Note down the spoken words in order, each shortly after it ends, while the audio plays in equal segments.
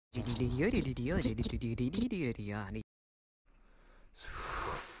Cool.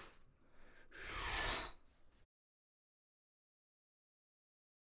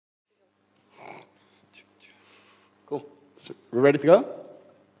 So we're ready to go?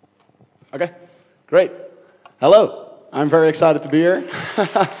 Okay, great. Hello, I'm very excited to be here.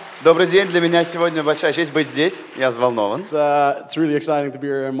 Добрый день, для меня сегодня большая честь быть здесь. Я взволнован. It's really exciting to be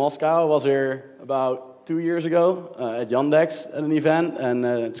here in Moscow. I was here about 2 years ago at Yandex at an event, and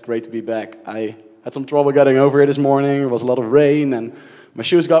it's great to be back. I had some trouble getting over here this morning. There was a lot of rain, and my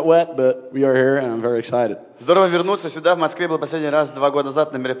shoes got wet, but we are here, and I'm very excited. Здорово вернуться сюда. В Москве был последний раз 2 года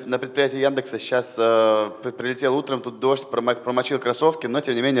назад на предприятии Яндекса. Сейчас прилетел утром, тут дождь, промочил кроссовки, но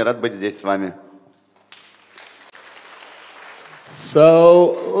тем не менее рад быть здесь с вами.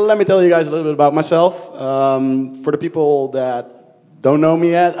 So let me tell you guys a little bit about myself. For the people that don't know me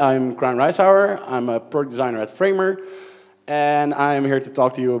yet, I'm Krijn Rijshouwer. I'm a product designer at Framer, and I'm here to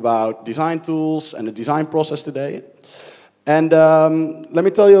talk to you about design tools and the design process today. And let me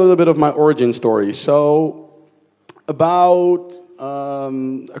tell you a little bit of my origin story. So about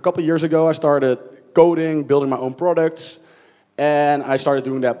a couple years ago, I started coding, building my own products. And I started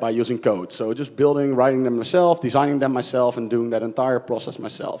doing that by using code. So just building, writing them myself, designing them myself, and doing that entire process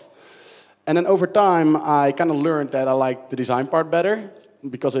myself. And then over time, I kind of learned that I liked the design part better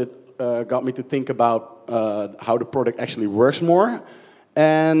because it got me to think about how the product actually works more.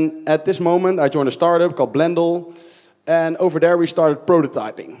 And at this moment, I joined a startup called Blendle. And over there, we started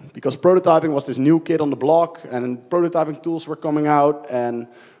prototyping because prototyping was this new kid on the block, and prototyping tools were coming out. And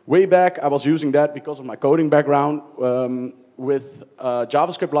way back, I was using that because of my coding background. With a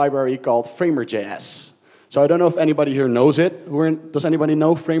JavaScript library called Framer.js. So I don't know if anybody here knows it. Does anybody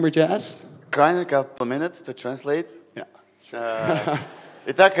know Framer.js? Krijn, a couple minutes to translate. Yeah. Sure.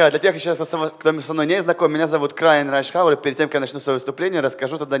 Итак, для тех еще, кто со мной не знаком, меня зовут Крайн Rijshouwer. Перед тем, как я начну свое выступление,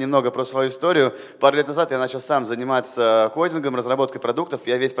 расскажу тогда немного про свою историю. Пару лет назад я начал сам заниматься кодингом, разработкой продуктов.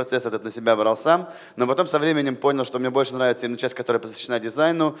 Я весь процесс этот на себя брал сам. Но потом со временем понял, что мне больше нравится именно часть, которая посвящена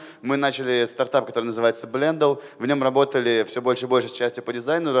дизайну. Мы начали стартап, который называется Blendle. В нем работали все больше и больше с частью по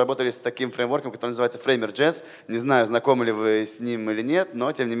дизайну. Работали с таким фреймворком, который называется Framer.js. Не знаю, знакомы ли вы с ним или нет,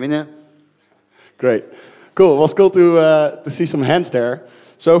 но тем не менее. Great. Cool. It was cool to see some hands there.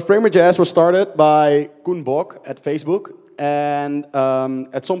 So Framer.js was started by Koen Bok at Facebook, and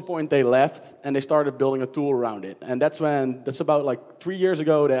at some point they left and they started building a tool around it. And that's about like 3 years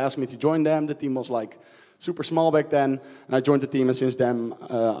ago, they asked me to join them. The team was like super small back then, and I joined the team, and since then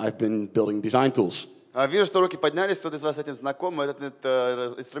I've been building design tools. Вижу, что руки поднялись, кто-то из вас с этим знаком. Этот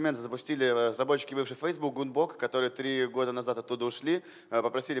инструмент запустили разработчики бывший Facebook, Гунбок, которые 3 года назад оттуда ушли,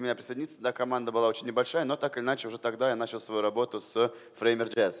 попросили меня присоединиться. Да, команда была очень небольшая, но так или иначе уже тогда я начал свою работу с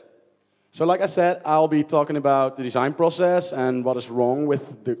Framer.js. So like I said, I'll be talking about the design process and what is wrong with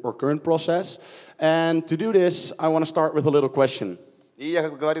our current process. And to do this, I want to start with a little question. И я,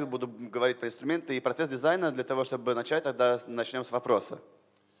 как говорил, буду говорить про инструменты и процесс дизайна. Для того, чтобы начать, тогда начнем с вопроса.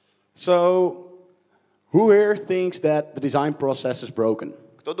 So, who here thinks that the design process is broken?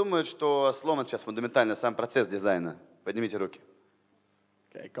 Кто думает, что сломан сейчас фундаментально сам процесс дизайна? Поднимите руки.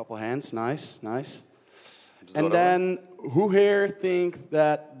 Okay, a couple hands, nice, nice. Здорово. And then, who here think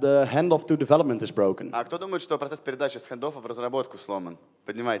that the handoff to development is broken? А кто думает, что процесс передачи с хендоффа в разработку сломан?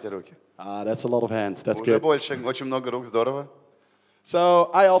 Поднимайте руки. That's a lot of hands, that's Уже good. больше, очень много рук, здорово. So,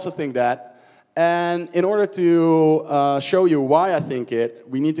 I also think that. And in order to show you why I think it,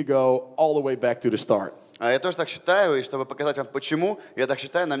 we need to go all the way back to the start. Я тоже так считаю, и чтобы показать вам почему, я так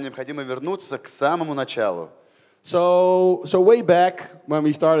считаю, нам необходимо вернуться к самому началу. So way back when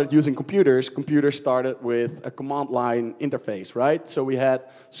we started using computers started with a command line interface, right? So we had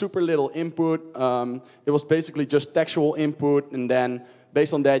super little input. It was basically just textual input, and then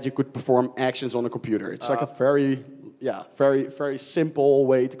based on that you could perform actions on the computer. It's like a very simple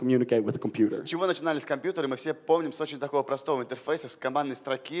way to communicate with the computer. С чего начинались компьютеры? Мы все помним с очень такого простого интерфейса, с командной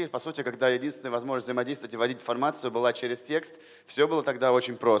строки. По сути, когда единственная возможность взаимодействовать и вводить информацию была через текст, все было тогда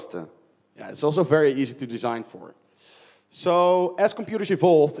очень просто. Yeah, it's also very easy to design for. So as computers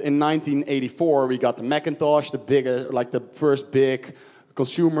evolved in 1984, we got the Macintosh, the first big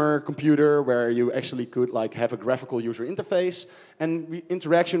consumer computer where you actually could have a graphical user interface, and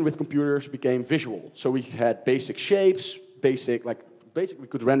interaction with computers became visual. So we had basic shapes, we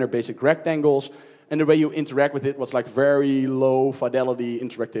could render basic rectangles, and the way you interact with it was very low fidelity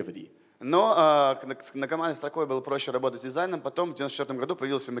interactivity. Но на командной строкой было проще работать с дизайном. Потом в 1994 году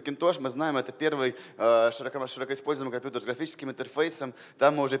появился Macintosh. Мы знаем, это первый широко используемый компьютер с графическим интерфейсом.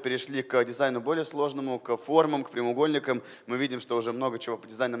 Там мы уже перешли к дизайну более сложному, к формам, к прямоугольникам. Мы видим, что уже много чего по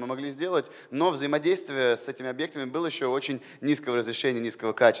дизайну мы могли сделать. Но взаимодействие с этими объектами было еще очень низкого разрешения,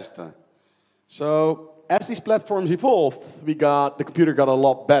 низкого качества. So as these platforms evolved, the computer got a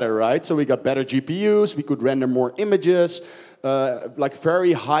lot better, right? So we got better GPUs, we could render more images, like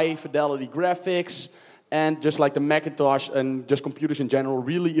very high fidelity graphics, and just like the Macintosh and just computers in general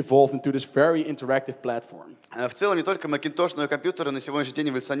really evolved into this very interactive platform. В целом не только Macintosh, но и компьютеры на сегодняшний день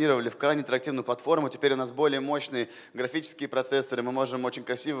эволюционировали в крайне интерактивную платформу. Теперь у нас более мощные графические процессоры, мы можем очень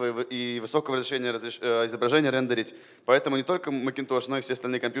красивое и высокого разрешения изображения рендерить. Поэтому не только Macintosh, но и все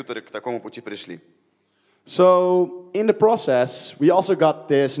остальные компьютеры к такому пути пришли. So in the process, we also got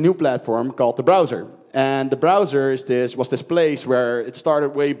this new platform called the browser. And the browser was this place where it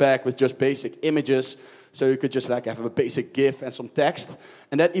started way back with just basic images. So you could just like have a basic GIF and some text.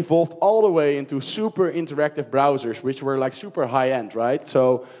 And that evolved all the way into super interactive browsers, which were like super high-end, right?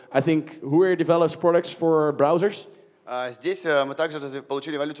 So I think who here develops products for browsers? Здесь мы также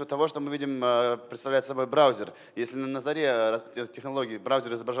получили эволюцию того, что мы видим, представляет собой браузер. Если на заре технологий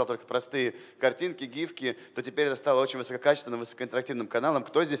браузер изображал только простые картинки, гифки, то теперь это стало очень высококачественным, высокоинтерактивным каналом.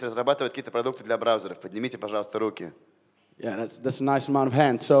 Кто здесь разрабатывает какие-то продукты для браузеров? Поднимите, пожалуйста, руки. Yeah, that's a nice amount of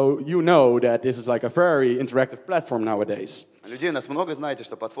hands. So you know that this is like a very interactive platform nowadays. Людей у нас много, знаете,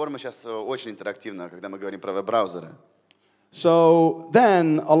 что платформа сейчас очень интерактивна, когда мы говорим про веб-браузеры. So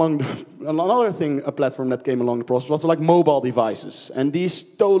then, a platform that came along the process was like mobile devices. And these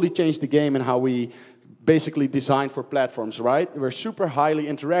totally changed the game in how we basically design for platforms, right? We're super highly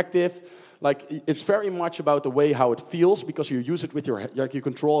interactive. Like, it's very much about the way how it feels because you use it with you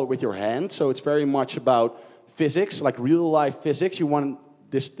control it with your hand. So it's very much about physics, like real life physics.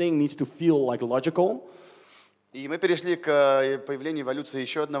 This thing needs to feel like logical. И мы перешли к появлению эволюции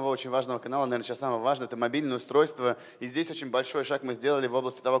еще одного очень важного канала, наверное, сейчас самое важное, это мобильное устройство. И здесь очень большой шаг мы сделали в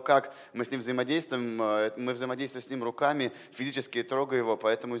области того, как мы с ним взаимодействуем. Мы взаимодействуем с ним руками, физически трогая его,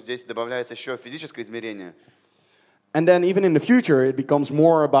 поэтому здесь добавляется еще физическое измерение. And then even in the future, it becomes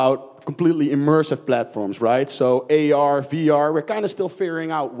more about completely immersive platforms, right? So AR, VR, we're kind of still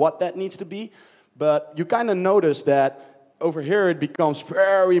figuring out what that needs to be. But you kind of notice that over here, it becomes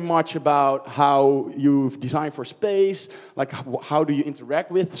very much about how you design for space, like how do you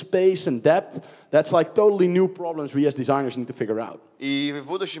interact with space and depth. That's like totally new problems we as designers need to figure out. И в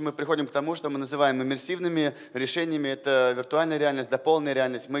будущем мы приходим к тому, что мы называем иммерсивными решениями. Это виртуальная реальность, дополненная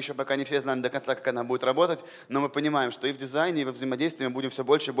реальность. Мы еще пока не все знаем до конца, как она будет работать, но мы понимаем, что и в дизайне, и во взаимодействии мы будем все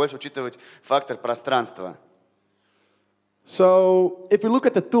больше и больше учитывать фактор пространства. So if we look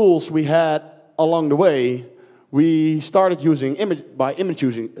at the tools we had along the way, we started using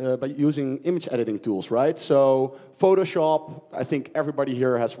using image editing tools, right? So Photoshop, I think everybody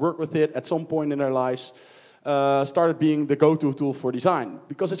here has worked with it at some point in their lives, started being the go-to tool for design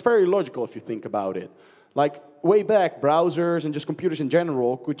because it's very logical if you think about it. Like way back, browsers and just computers in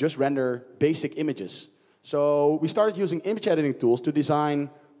general could just render basic images. So we started using image editing tools to design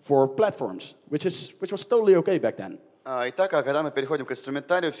for platforms, which was totally okay back then. Итак, когда мы переходим к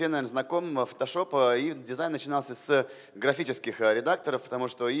инструментарию, все, наверное, знакомы Photoshop, и дизайн начинался с графических редакторов, потому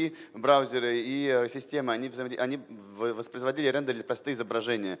что и браузеры, и системы, они воспроизводили и рендерили простые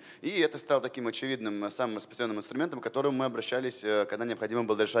изображения. И это стало таким очевидным, самым распространенным инструментом, к которому мы обращались, когда необходимо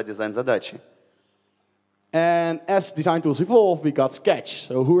было решать дизайн-задачи. And as design tools evolved, we got Sketch.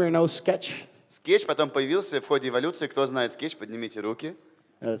 So who here knows Sketch? Sketch потом появился в ходе эволюции. Кто знает Sketch, поднимите руки.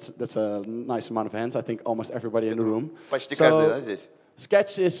 That's a nice amount of hands. I think almost everybody in the room. Почти каждый, да, здесь.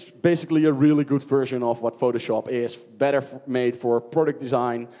 Sketch is basically a really good version of what Photoshop is. Better made for product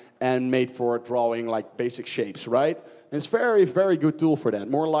design and made for drawing like basic shapes, right? And it's very, very good tool for that.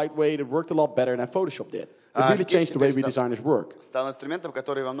 More lightweight. It worked a lot better than Photoshop did. It really changed the way we designers work. Стал инструментом,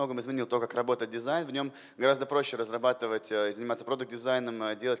 который во многом изменил то, как работает дизайн. В нем гораздо проще разрабатывать и заниматься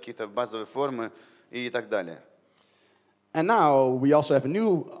продукт-дизайном, делать какие-то базовые формы и так далее. And now we also have a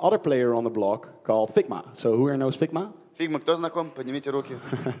new other player on the block called Figma. So who here knows Figma? Figma, кто знаком? Поднимите руки.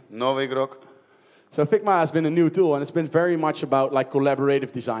 Новый игрок. So Figma has been a new tool, and it's been very much about like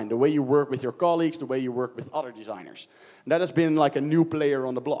collaborative design, the way you work with your colleagues, the way you work with other designers. And that has been like a new player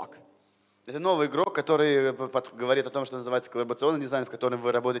on the block. Это новый игрок, который говорит о том, что называется коллаборационный дизайн, в котором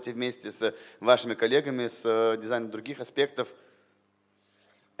вы работаете вместе с вашими коллегами, с дизайном других аспектов.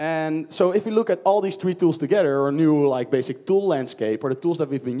 And so if we look at all these three tools together, or new like basic tool landscape, or the tools that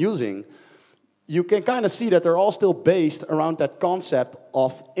we've been using, you can kind of see that they're all still based around that concept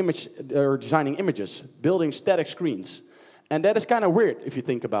of image or designing images, building static screens. And that is kind of weird if you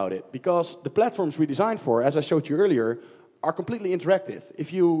think about it, because the platforms we designed for, as I showed you earlier, are completely interactive.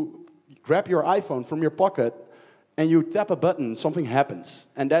 If you grab your iPhone from your pocket and you tap a button, something happens.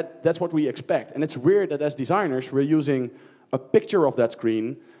 And that's what we expect. And it's weird that as designers, we're using a picture of that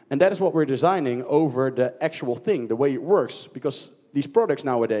screen, and that is what we're designing over the actual thing, the way it works. Because these products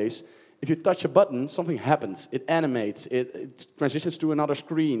nowadays, if you touch a button, something happens. It animates, it transitions to another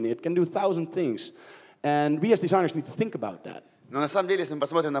screen, it can do 1,000 things. And we as designers need to think about that. Но на самом деле, если мы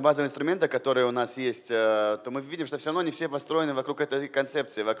посмотрим на базовые инструменты, которые у нас есть, то мы видим, что все равно не все построены вокруг этой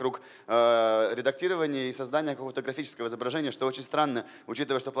концепции, вокруг редактирования и создания какого-то графического изображения, что очень странно,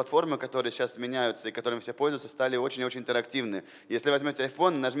 учитывая, что платформы, которые сейчас меняются и которыми все пользуются, стали очень-очень интерактивны. Если возьмете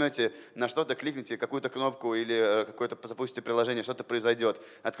iPhone, нажмете на что-то, кликните какую-то кнопку или какое-то запустите приложение, что-то произойдет,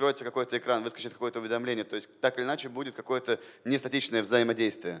 откроется какой-то экран, выскочит какое-то уведомление, то есть так или иначе будет какое-то нестатичное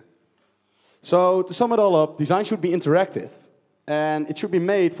взаимодействие. So, to sum it all up, design should be interactive. And it should be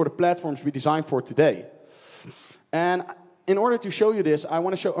made for the platforms we design for today. And in order to show you this, I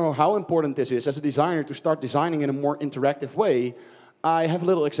want to show how important this is as a designer to start designing in a more interactive way. I have a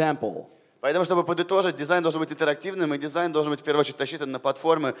little example. Поэтому, чтобы подытожить, дизайн должен быть интерактивным, и дизайн должен быть в первую очередь рассчитан на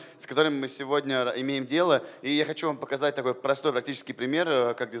платформы, с которыми мы сегодня имеем дело. И я хочу вам показать такой простой практический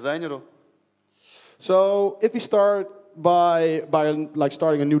пример, как дизайнеру. So, if we start by like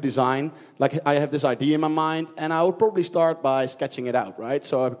starting a new design, like I have this idea in my mind, and I would probably start by sketching it out, right?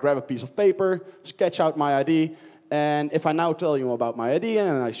 So I would grab a piece of paper, sketch out my idea, and if I now tell you about my idea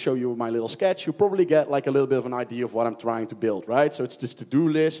and I show you my little sketch, you probably get like a little bit of an idea of what I'm trying to build, right? So it's this to-do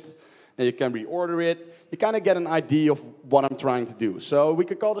list, and you can reorder it. You kind of get an idea of what I'm trying to do. So we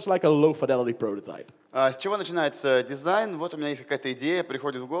could call this like a low-fidelity prototype. С чего начинается дизайн? Вот у меня есть какая-то идея,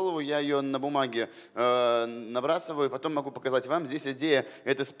 приходит в голову, я ее на бумаге набрасываю, потом могу показать вам. Здесь идея –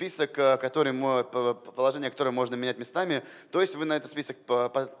 это список, положение, которое можно менять местами. То есть вы на этот список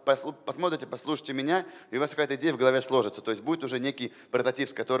посмотрите, послушайте меня, и у вас какая-то идея в голове сложится. То есть будет уже некий прототип,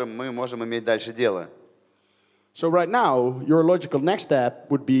 с которым мы можем иметь дальше дело. So right now, your logical next step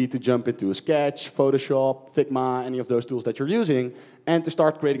would be to jump into Sketch, Photoshop, Figma, any of those tools that you're using, and to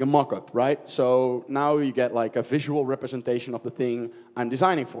start creating a mock-up, right? So now you get like a visual representation of the thing I'm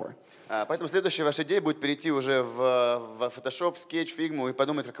designing for. Поэтому следующая ваша идея будет перейти уже в Photoshop, в Sketch, Figma и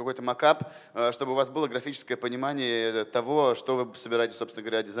подумать как какой-то макап, чтобы у вас было графическое понимание того, что вы собираетесь, собственно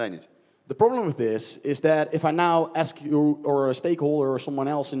говоря, дизайнить. The problem with this is that if I now ask you or a stakeholder or someone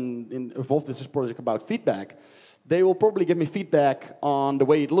else involved in this project about feedback, they will probably give me feedback on the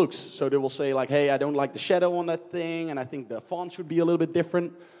way it looks. So they will say like, hey, I don't like the shadow on that thing, and I think the font should be a little bit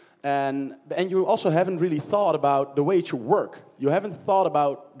different. And you also haven't really thought about the way it should work. You haven't thought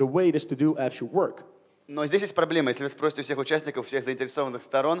about the way this to-do app should work. Но здесь есть проблема. Если вы спросите у всех участников, всех заинтересованных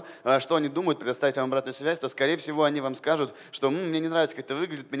сторон, что они думают, предоставить вам обратную связь, то, скорее всего, они вам скажут, что мне не нравится, как это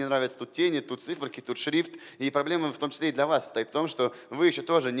выглядит, мне не нравятся тут тени, тут циферки, тут шрифт. И проблема в том числе и для вас состоит в том, что вы еще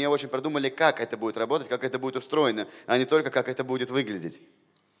тоже не очень продумали, как это будет работать, как это будет устроено, а не только, как это будет выглядеть.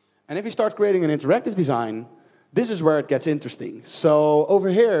 And if you start creating an interactive design, this is where it gets interesting. So over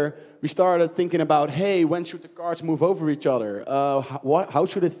here, we started thinking about, hey, when should the cards move over each other? How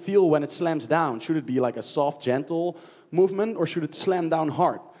should it feel when it slams down? Should it be like a soft, gentle movement, or should it slam down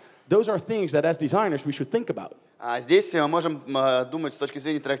hard? Those are things that as designers we should think about. Здесь мы можем думать с точки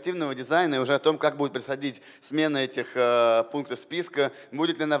зрения интерактивного дизайна и уже о том, как будет происходить смена этих пунктов списка,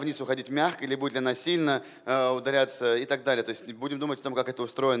 будет ли она вниз уходить мягко или будет ли она сильно ударяться и так далее. То есть будем думать о том, как это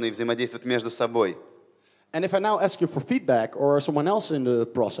устроено и взаимодействует между собой. And if I now ask you for feedback or someone else in the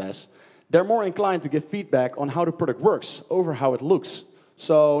process, they're more inclined to give feedback on how the product works over how it looks.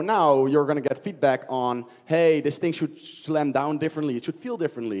 So now you're going to get feedback on, hey, this thing should slam down differently, it should feel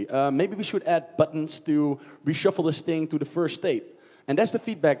differently. Maybe we should add buttons to reshuffle this thing to the first state. And that's the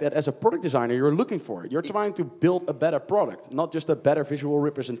feedback that as a product designer you're looking for. You're trying to build a better product, not just a better visual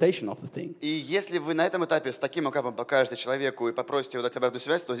representation of the thing. И если вы на этом этапе с таким макапом покажете человеку и попросите его дать обратную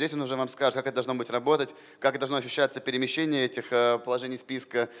связь, то здесь он уже вам скажет, как это должно быть работать, как должно ощущаться перемещение этих положений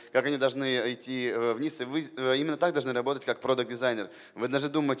списка, как они должны идти вниз. И вы именно так должны работать как продакт-дизайнер. Вы должны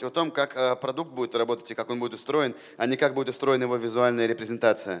думать о том, как продукт будет работать и как он будет устроен, а не как будет устроена его визуальная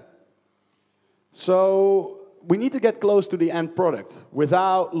репрезентация. So we need to get close to the end product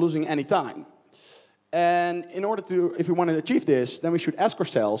without losing any time. And in order to, if we want to achieve this, then we should ask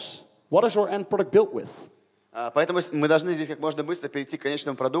ourselves, what is our end product built with? Поэтому мы должны здесь как можно быстро перейти к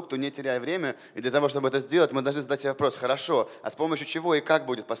конечному продукту, не теряя время. И для того, чтобы это сделать, мы должны задать себе вопрос, хорошо, а с помощью чего и как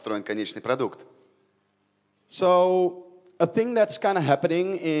будет построен конечный продукт? So a thing that's kind of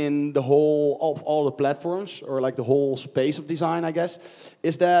happening in the whole of all the platforms, or like the whole space of design, I guess,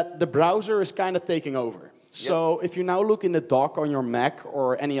 is that the browser is kind of taking over. So if you now look in the dock on your Mac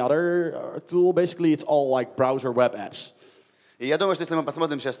or any other tool, basically it's all like browser web apps. И я думаю, что если мы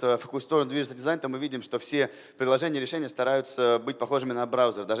посмотрим сейчас, в какую сторону движется дизайн, то мы видим, что все приложения и решения стараются быть похожими на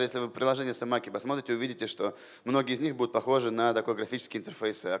браузер. Даже если вы приложение с Mac посмотрите, увидите, что многие из них будут похожи на такой графический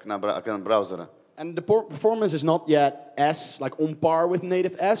интерфейс окна браузера. And the performance is not yet as like on par with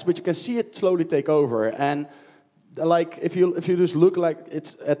native apps, but you can see it slowly take over. And like if you just look like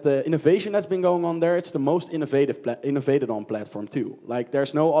it's at the innovation that's been going on there, it's the most innovated on platform too. Like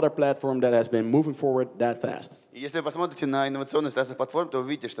there's no other platform that has been moving forward that fast. И если вы посмотрите на инновационность разных платформ, то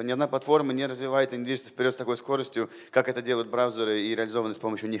увидите, что ни одна платформа не развивается и не движется вперед с такой скоростью, как это делают браузеры и реализованы с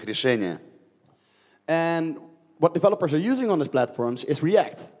помощью них решения. And what developers are using on these platforms is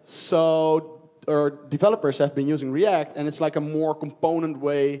React. So developers have been using React, and it's like a more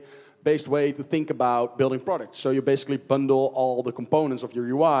component-based way to think about building products. So you basically bundle all the components of your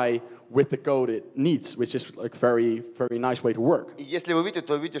UI with the code it needs, which is like very, very nice way to work. И если вы увидите,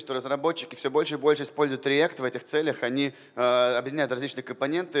 то увидите, что разработчики все больше и больше используют React в этих целях. Они объединяют различные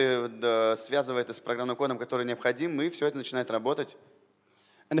компоненты, связывая это с программным кодом, который необходим, и все это начинает работать.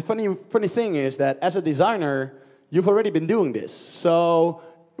 And the funny thing is that as a designer, you've already been doing this. So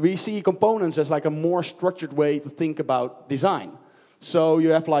we see components as like a more structured way to think about design. So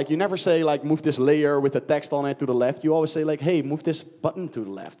you have like, you never say like, move this layer with the text on it to the left. You always say like, hey, move this button to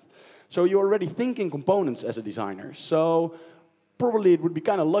the left. So you're already thinking components as a designer. So probably it would be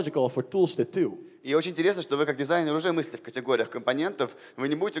kind of logical for tools to too. И очень интересно, что вы как дизайнер уже мыслите в категориях компонентов. Вы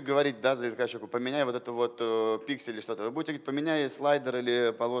не будете говорить, да, заказчику, поменяй вот эту вот пиксель или что-то. Вы будете говорить, поменяй слайдер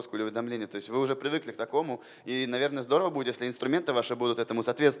или полоску или уведомление. То есть вы уже привыкли к такому. И, наверное, здорово будет, если инструменты ваши будут этому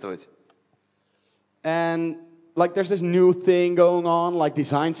соответствовать. And like there's this new thing going on, like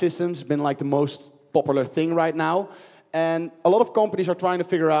design systems has been like the most popular thing right now. And a lot of companies are trying to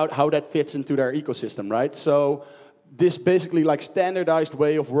figure out how that fits into their ecosystem, right? So this basically like standardized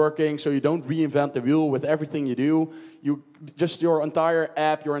way of working, so you don't reinvent the wheel with everything you do. Your entire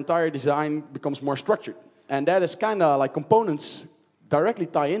app, your entire design becomes more structured. And that is kind of like components directly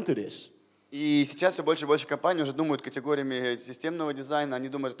tie into this. И сейчас все больше и больше компаний уже думают категориями системного дизайна, они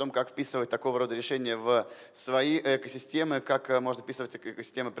думают о том, как вписывать такого рода решения в свои экосистемы, как можно вписывать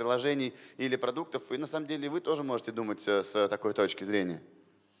экосистемы приложений или продуктов. И на самом деле вы тоже можете думать с такой точки зрения.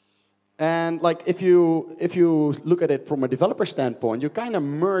 And like if you look at it from a developer standpoint, you kind of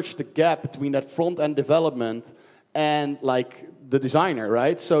merge the gap between that front-end development and like the designer,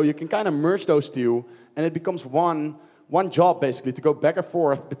 right? So you can kind of merge those two, and it becomes one job basically to go back and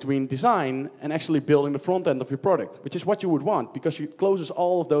forth between design and actually building the front end of your product, which is what you would want because it closes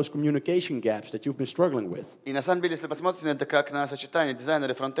all of those communication gaps that you've been struggling with. И на самом деле, если посмотрите на это как на сочетание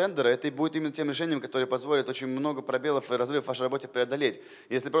дизайнера и фронтендера, это и будет именно тем решением, которое позволит очень много пробелов и разрывов в вашей работе преодолеть.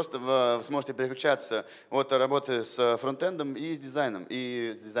 Если просто вы сможете переключаться от работы с фронтендом и с дизайном,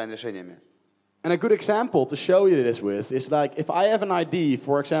 и с дизайн-решениями. And a good example to show you this with is like if I have an idea,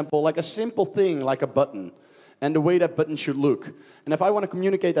 for example, like a simple thing like a button, and the way that button should look. And if I want to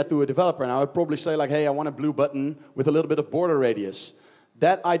communicate that to a developer, and I would probably say like, hey, I want a blue button with a little bit of border radius.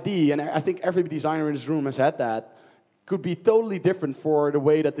 That idea, and I think every designer in this room has had that, could be totally different for the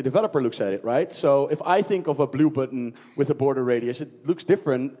way that the developer looks at it, right? So if I think of a blue button with a border radius, it looks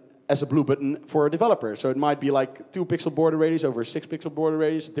different as a blue button for a developer. So it might be like 2-pixel border radius over a 6-pixel border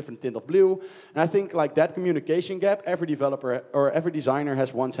radius, a different tint of blue. And I think like that communication gap, every developer or every designer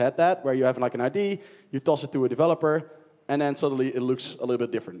has once had that, where you have like an idea, you toss it to a developer, and then suddenly it looks a little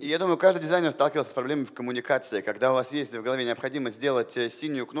bit different. И я думаю, каждый дизайнер сталкивался с проблемой в коммуникации, когда у вас есть в голове необходимость сделать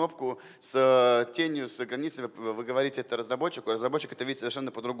синюю кнопку с тенью, с границей, вы говорите это разработчику, разработчик это видит совершенно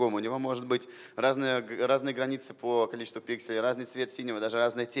по-другому. У него может быть разные границы по количеству пикселей, разный цвет синего, даже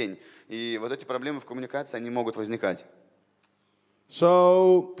разная тень. И вот эти проблемы в коммуникации, они могут возникать.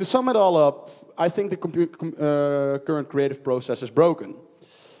 So to sum it all up, I think the current creative process is broken.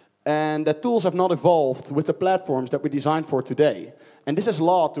 And that tools have not evolved with the platforms that we designed for today. And this has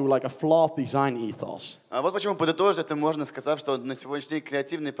led to like a flawed design ethos. Вот почему подытожить это можно сказать, что на сегодняшний день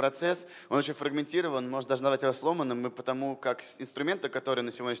креативный процесс, он очень фрагментирован, может даже назвать его сломанным, и потому как инструменты, которые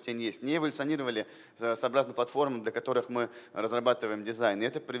на сегодняшний день есть, не эволюционировали сообразно платформам, для которых мы разрабатываем дизайн. И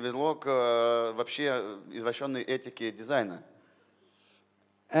это привело к вообще извращенной этике дизайна.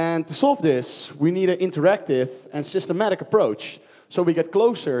 And to solve this, we need an interactive and systematic approach. So we get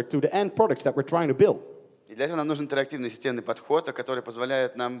closer to the end products that we're trying to build. И для этого нам нужен интерактивный системный подход, который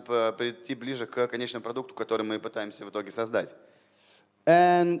позволяет нам прийти ближе к конечному продукту, который мы пытаемся в итоге создать.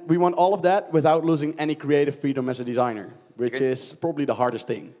 And we want all of that without losing any creative freedom as a designer, which is probably the hardest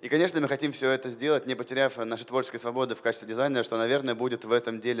thing. И, конечно, мы хотим все это сделать, не потеряв нашей творческой свободы в качестве дизайнера, что, наверное, будет в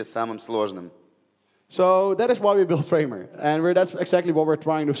этом деле самым сложным. So that is why we built Framer, and that's exactly what we're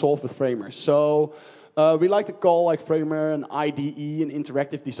trying to solve with Framer. So we like to call like Framer an IDE, an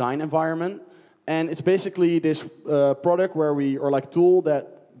interactive design environment, and it's basically this product where or like tool that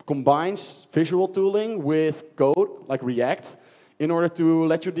combines visual tooling with code, like React, in order to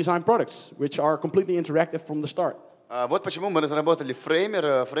let you design products, which are completely interactive from the start. Вот почему мы разработали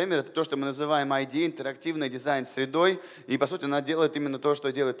Framer. Framer — это то, что мы называем ID, интерактивный дизайн средой. И, по сути, она делает именно то,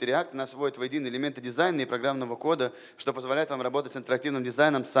 что делает React. Она сводит в единые элементы дизайна и программного кода, что позволяет вам работать с интерактивным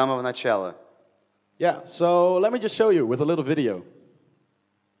дизайном с самого начала. Yeah, so let me just show you with a little video.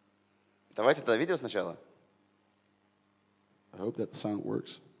 Давайте это видео сначала. I hope that sound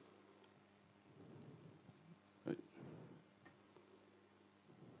works.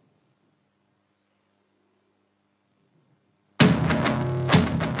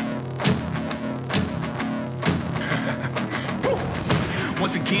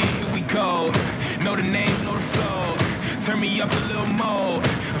 Once again, here we go. Know the name, know the flow. Turn me up a little more.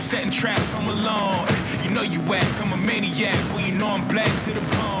 I'm setting traps, I'm alone. You know you whack, I'm a maniac. Well, you know I'm black to the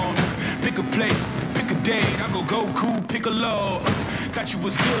bone. Pick a place, pick a date. I go cool, pick a low. Thought you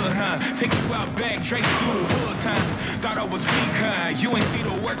was good, huh? Take you out back, Drake through the woods, huh? Thought I was weak, huh? You ain't see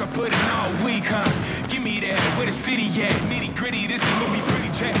the work I put in all week, huh? Give me that, where the city at? Nitty gritty, this is gonna be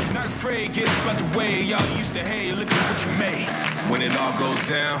pretty jack. Not afraid, get up out the way. Y'all used to hate, look at what you made. When it all goes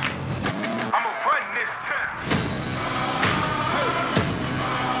down, I'ma run this town.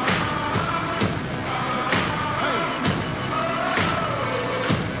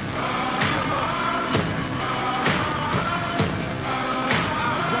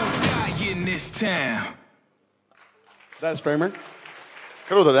 This town. That's Framer.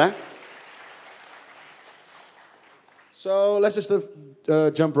 Круто, да? So let's just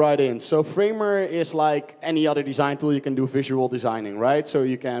jump right in. So Framer is like any other design tool. You can do visual designing, right? So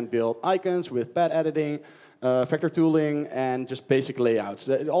you can build icons with pad editing, vector tooling, and just basic layouts.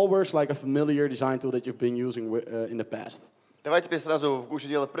 It all works like a familiar design tool that you've been using in the past. Давайте теперь сразу в гущу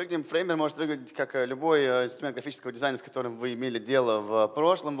дела прыгнем. Framer может выглядеть как любой инструмент графического дизайна, с которым вы имели дело в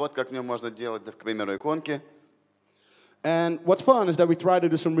прошлом. Вот как в нем можно делать, к примеру, иконки. And what's fun is that we try to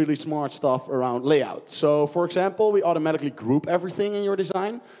do some really smart stuff around layout. So for example, we automatically group everything in your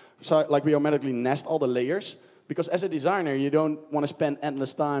design. So like we automatically nest all the layers. Because as a designer, you don't want to spend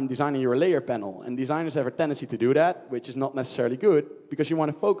endless time designing your layer panel. And designers have a tendency to do that, which is not necessarily good, because you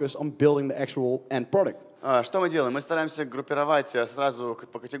want to focus on building the actual end product. Что мы делаем? Мы стараемся группировать сразу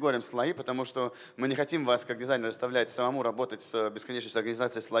по категориям слои, потому что мы не хотим вас, как дизайнер, заставлять самому работать с бесконечной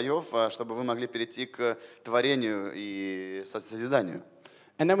организацией слоев, чтобы вы могли перейти к творению и созиданию.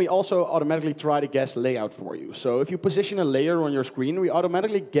 And then we also automatically try to guess layout for you. So if you position a layer on your screen, we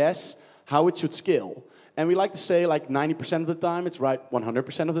automatically guess how it should scale. And we like to say like 90% of the time, it's right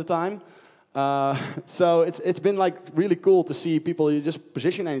 100% of the time. So it's been like really cool to see people, you just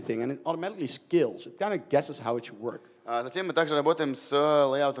position anything and it automatically scales. It kind of guesses how it should work. Затем мы также работаем с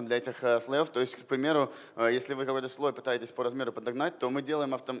лейаутом для этих слоев. То есть, к примеру, если вы какой-то слой пытаетесь по размеру подогнать, то мы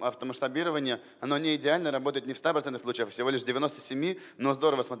делаем автомасштабирование. Оно не идеально, работает не в 100% случаев, всего лишь 97%. Но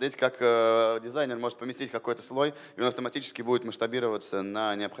здорово смотреть, как дизайнер может поместить какой-то слой, и он автоматически будет масштабироваться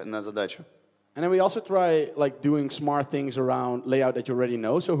на задачу. And then we also try like doing smart things around layout that you already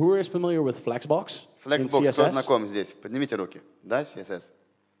know. So who is familiar with Flexbox? Flexbox, кто знаком здесь? Поднимите руки. Да, CSS?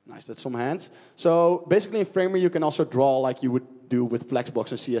 Nice, that's some hands. So basically in Framer you can also draw like you would do with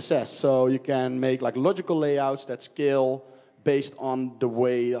Flexbox and CSS. So you can make like logical layouts that scale based on the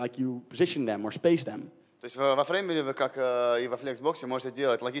way like you position them or space them. То есть во Framer вы, как и во Flexbox, можете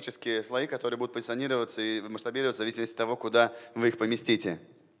делать логические слои, которые будут позиционироваться и масштабироваться в зависимости от того, куда вы их поместите.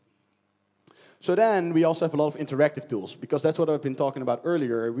 So then we also have a lot of interactive tools, because that's what I've been talking about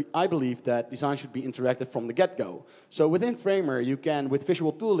earlier. I believe that design should be interactive from the get-go. So within Framer, you can, with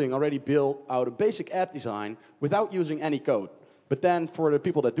visual tooling, already build out a basic ad design without using any code. But then for the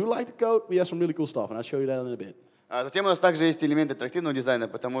people that do like the code, we have some really cool stuff, and I'll show you that in a bit. Затем у нас также есть элементы интерактивного дизайна,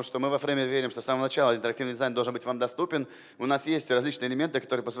 потому что мы во Framer верим, что с самого начала интерактивный дизайн должен быть вам доступен. У нас есть различные элементы,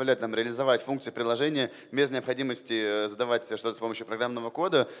 которые позволяют нам реализовать функции приложения без необходимости задавать что-то с помощью программного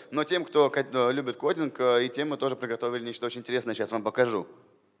кода. Но тем, кто любит кодинг, и тем мы тоже приготовили нечто очень интересное, сейчас вам покажу.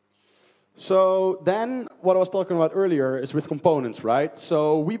 So then, what I was talking about earlier is with components, right?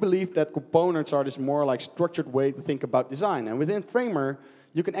 So we believe that components are this more like structured way to think about design. And within Framer,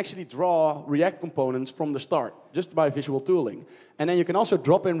 you can actually draw React components from the start, just by visual tooling. And then you can also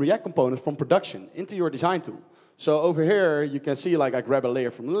drop in React components from production into your design tool. So over here, you can see like I grab a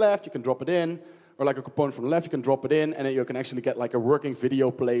layer from the left, you can drop it in, or like a component from the left, you can drop it in, and then you can actually get like a working video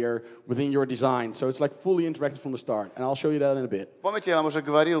player within your design. So it's like fully interactive from the start, and I'll show you that in a bit. Помните, я вам уже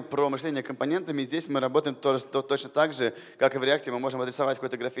говорил про мышление компонентами. Здесь мы работаем точно так же, как и в React. Мы можем адресовать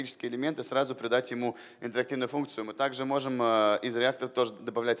какой-то графический элемент и сразу придать ему интерактивную функцию. Мы также можем из React тоже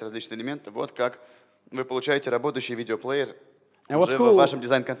добавлять различные элементы. Вот как вы получаете работающий видеоплеер уже в вашем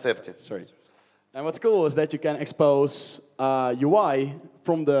дизайн-концепте. And what's cool is that you can expose UI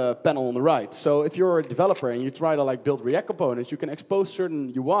from the panel on the right. So if you're a developer and you try to like build React components, you can expose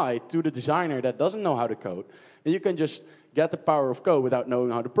certain UI to the designer that doesn't know how to code, and you can just get the power of code without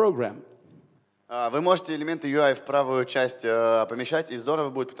knowing how to program. Вы можете элементы UI в правую часть помещать, и здорово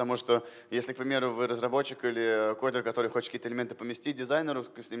будет, потому что если, к примеру, вы разработчик или кодер, который хочет какие-то элементы поместить дизайнеру,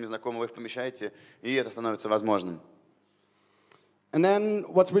 с ним не знакомы, вы их помещаете, и это становится возможным. And then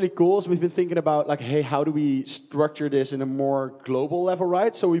what's really cool is we've been thinking about like, hey, how do we structure this in a more global level,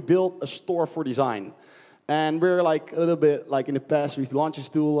 right? So we built a store for design. And we're like a little bit like in the past, we've launched this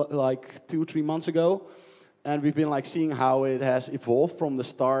tool like 2-3 months ago. And we've been like seeing how it has evolved from the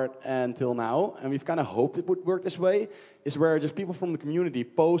start until now. And we've kind of hoped it would work this way, is where just people from the community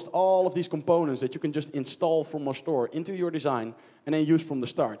post all of these components that you can just install from our store into your design and then use from the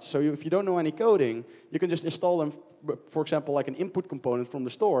start. So if you don't know any coding, you can just install them, for example, like an input component from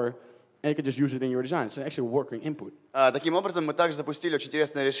the store, and you can just use it in your design. It's an actual working input. Таким образом, мы также запустили очень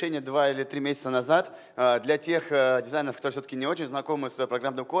интересное решение 2 или 3 месяца назад для тех дизайнеров, которые все-таки не очень знакомы с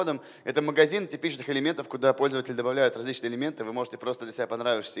программным кодом. Это магазин типичных элементов, куда пользователи добавляют различные элементы. Вы можете просто для себя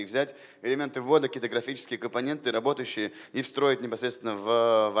понравившиеся их взять, элементы ввода, какие-то графические компоненты, работающие, и встроить непосредственно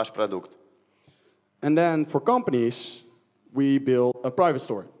в ваш продукт. And then for companies, we built a private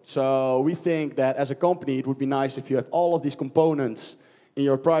store. So we think that as a company, it would be nice if you have all of these components in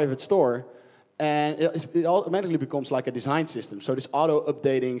your private store, and it automatically becomes like a design system. So this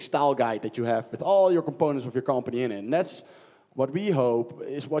auto-updating style guide that you have with all your components of your company in it. And that's what we hope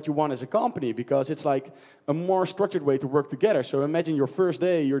is what you want as a company, because it's like a more structured way to work together. So imagine your first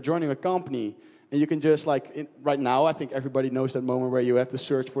day, you're joining a company, and you can just like, right now, I think everybody knows that moment where you have to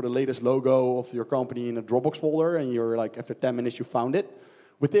search for the latest logo of your company in a Dropbox folder, and you're like, after 10 minutes, you found it.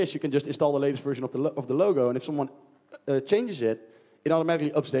 With this, you can just install the latest version of the logo, and if someone changes it, it automatically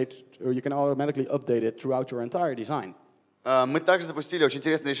updates, or you can automatically update it throughout your entire design. Мы также запустили очень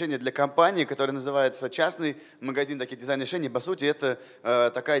интересное решение для компании, которое называется частный магазин таких дизайн-решений. По сути, это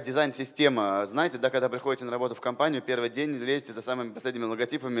такая дизайн-система. Знаете, да, когда приходите на работу в компанию, первый день лезете за самыми последними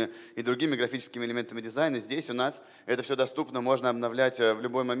логотипами и другими графическими элементами дизайна. Здесь у нас это все доступно, можно обновлять в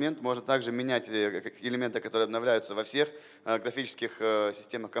любой момент. Можно также менять элементы, которые обновляются во всех графических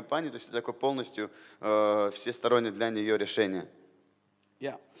системах компании. То есть это такое полностью всестороннее для нее решение.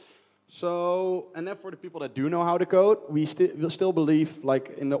 Yeah. So, and then for the people that do know how to code, we still believe,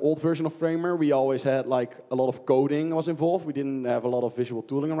 like in the old version of Framer, we always had like a lot of coding was involved. We didn't have a lot of visual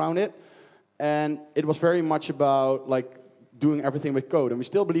tooling around it. And it was very much about like doing everything with code. And we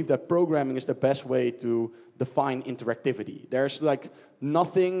still believe that programming is the best way to define interactivity. There's like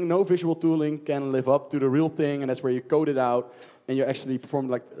nothing, no visual tooling can live up to the real thing, and that's where you code it out and you actually perform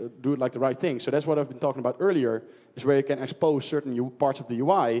like, do it like the right thing. So that's what I've been talking about earlier, is where you can expose certain parts of the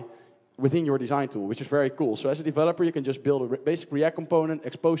UI within your design tool, which is very cool. So as a developer, you can just build a basic React component,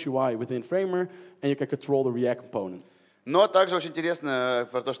 expose UI within Framer, and you can control the React component. Но также очень интересно,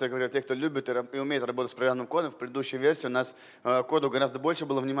 про то, что я говорил, те, кто любит и умеет работать с программным кодом, в предыдущей версии у нас коду гораздо больше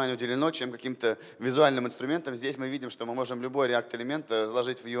было внимания уделено, чем каким-то визуальным инструментам. Здесь мы видим, что мы можем любой React-элемент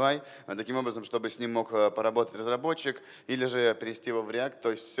разложить в UI, таким образом, чтобы с ним мог поработать разработчик или же перевести его в React. То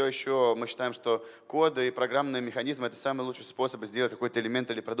есть все еще мы считаем, что коды и программные механизмы — это самый лучший способ сделать какой-то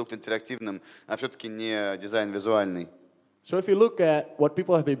элемент или продукт интерактивным, а все-таки не дизайн визуальный. So if you look at what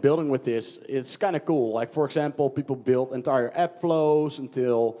people have been building with this, it's kind of cool. Like, for example, people built entire app flows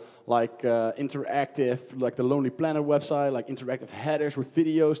until like interactive, like the Lonely Planet website, like interactive headers with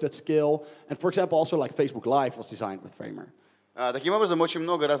videos that scale. And for example, also like Facebook Live was designed with Framer. Таким образом, очень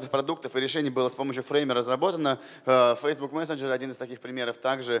много разных продуктов и решений было с помощью Framer разработано. Facebook Messenger — один из таких примеров.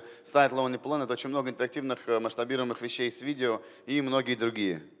 Также сайт Lonely Planet, очень много интерактивных масштабируемых вещей с видео и многие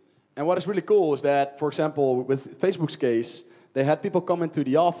другие. And what is really cool is that, for example, with Facebook's case, they had people come into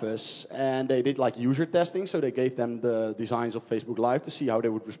the office and they did like user testing. So they gave them the designs of Facebook Live to see how they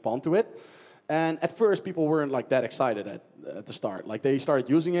would respond to it. And at first, people weren't like that excited at the start. Like they started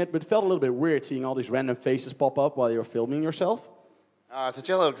using it, but it felt a little bit weird seeing all these random faces pop up while you were filming yourself.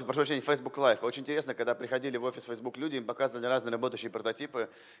 Сначала, прошу прощения, Facebook Live. Очень интересно, когда приходили в офис Facebook люди, им показывали разные работающие прототипы.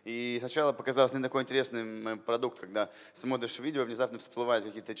 И сначала показалось не такой интересный продукт, когда смотришь видео, внезапно всплывают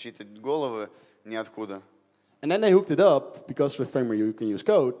какие-то чьи-то головы ниоткуда. And then they hooked it up, because with Framer you can use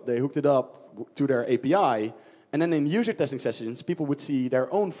code, they hooked it up to their API, and then in user testing sessions, people would see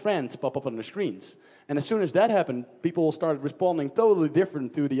their own friends pop up on their screens. And as soon as that happened, people started responding totally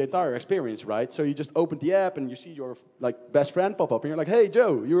different to the entire experience, right? So you just opened the app and you see your best friend pop up, and you're like, hey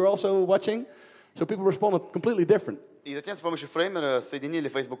Joe, you were also watching? So people responded completely different. И затем с помощью фреймера соединили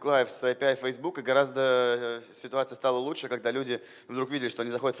Facebook Live с API Facebook, и гораздо ситуация стала лучше, когда люди вдруг видели, что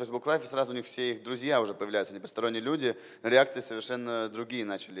они заходят в Facebook Live, и сразу у них все их друзья уже появляются, не посторонние люди, реакции совершенно другие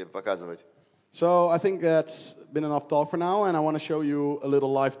начали показывать. So I think that's been enough talk for now, and I want to show you a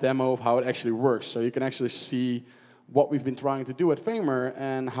little live demo of how it actually works, so you can actually see what we've been trying to do at Framer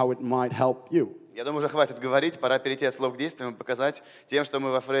and how it might help you. Я думаю, уже хватит говорить, пора перейти от слов к действиям и показать тем, что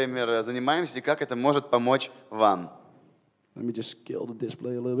мы во Framer занимаемся, и как это может помочь вам. Let me just scale the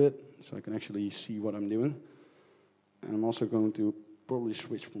display a little bit so I can actually see what I'm doing. And I'm also going to probably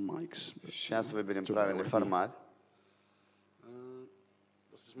switch from mics. Сейчас выберем правильный формат.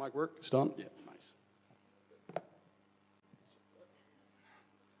 Does this mic work? It's done? Yeah, nice.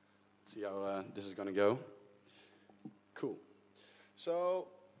 Let's see how this is going to go. Cool. So,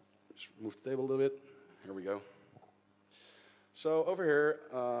 just move the table a little bit. Here we go. So over here,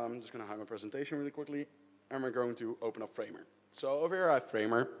 I'm just going to hide my presentation really quickly. And we're going to open up Framer. So over here I have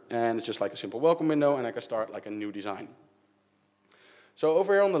Framer, and it's just like a simple welcome window, and I can start like a new design. So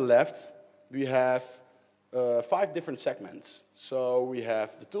over here on the left, we have 5 different segments. So we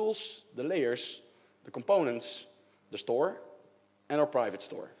have the tools, the layers, the components, the store, and our private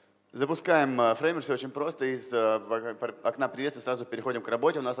store. Запускаем Framer, все очень просто. Из окна приветствия сразу переходим к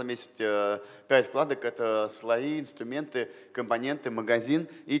работе. У нас там есть 5 вкладок. Это слои, инструменты, компоненты, магазин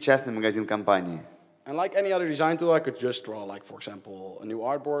и частный магазин компании. And like any other design tool, I could just draw, like, for example, a new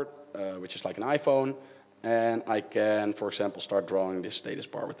artboard, which is like an iPhone, and I can, for example, start drawing this status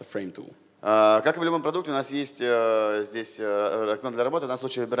bar with the frame tool. Как и в любом продукте, у нас есть здесь окно для работы. В данном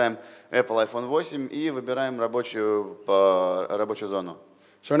случае выбираем Apple iPhone 8 и выбираем рабочую зону.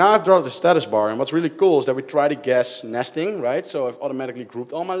 So now I've drawn the status bar, and what's really cool is that we try to guess nesting, right? So I've automatically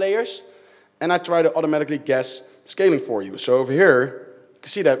grouped all my layers, and I try to automatically guess scaling for you. So over here, you can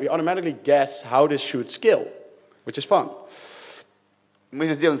see that we automatically guess how this should scale, which is fun. Мы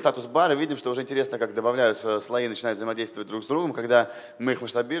здесь делаем статус-бар и видим, что уже интересно, как добавляются слои, начинают взаимодействовать друг с другом. Когда мы их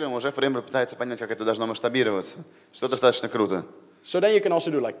масштабируем, уже фреймер пытается понять, как это должно масштабироваться, что достаточно круто. So then you can also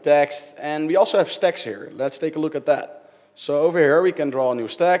do like text, and we also have stacks here. Let's take a look at that. So over here we can draw a new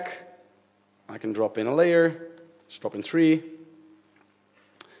stack. I can drop in a layer, just drop in 3.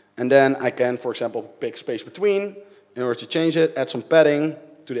 And then I can, for example, pick space between in order to change it, add some padding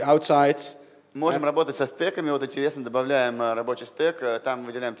to the outside. Можем работать со стеками. Вот интересно, добавляем рабочий стек, там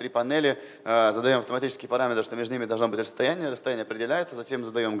выделяем 3 панели, задаем автоматические параметры, что между ними должно быть расстояние. Расстояние определяется, затем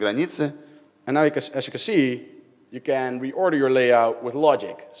задаем границы. And now, as you can see, you can reorder your layout with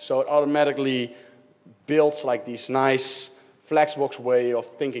logic. So it automatically builds like these nice Flexbox way of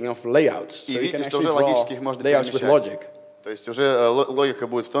thinking of layouts. И so видите, что уже логически их можно перемещать. То есть уже логика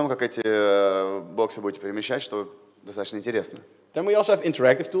будет в том, как эти боксы будете перемещать, что достаточно интересно. Then we also have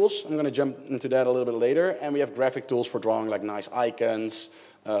interactive tools. I'm going to jump into that a little bit later. And we have graphic tools for drawing like nice icons,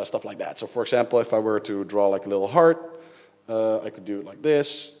 stuff like that. So for example, if I were to draw like a little heart, I could do it like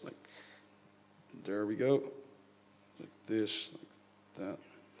this. Like, there we go. Like this, like that.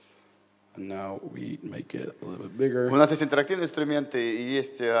 And now we make it a little bit bigger. У нас есть интерактивные инструменты и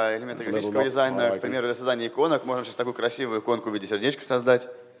есть элементы графического дизайна. К примеру, для создания иконок можем сейчас такую красивую иконку в виде сердечка создать.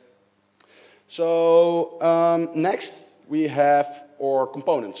 So next we have our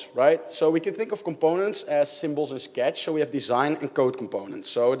components, right? So we can think of components as symbols in Sketch. So we have design and code components.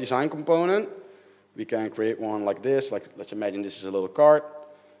 So a design component, we can create one like this. Like, let's imagine this is a little card.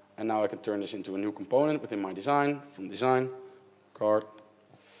 And now I can turn this into a new component within my design. From design, card.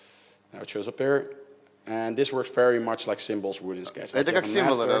 Now it shows up here. And this works very much like symbols would in Sketch. Это как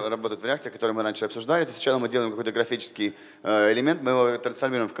символы работают в React, которые мы раньше обсуждали. Сначала мы делаем какой-то графический элемент, мы его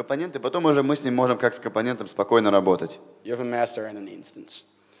трансформируем в компонент, и потом уже мы с ним можем как с компонентом спокойно работать. You have a master and an instance.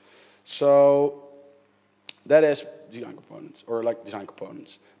 So that is design components, or like design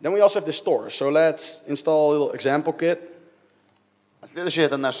components. Then we also have the store. So let's install a little example kit. Следующее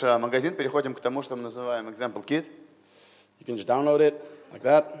это наш магазин. Переходим к тому, что мы называем example kit. You can just download it like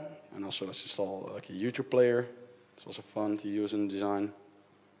that. And also let's install like a YouTube player. It's also fun to use in design.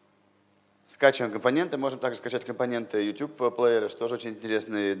 Скачиваем компоненты. Можем также скачать компоненты YouTube плеера, что тоже очень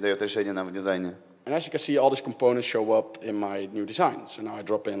интересно и дает решение нам в дизайне. And as you can see, all these components show up in my new design. So now I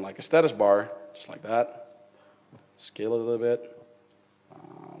drop in like a status bar, just like that. Scale it a little bit.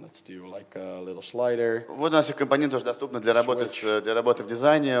 let's do like a little slider. Вот у нас все компоненты уже доступны для работы в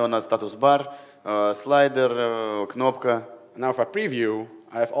дизайне. У нас статус-бар, слайдер, кнопка. Now if I preview,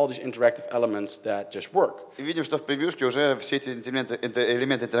 I have all these interactive elements that just work. И видим, что в превьюшке уже все эти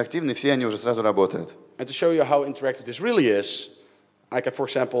элементы интерактивные, все они уже сразу работают. And to show you how interactive this really is, I can, for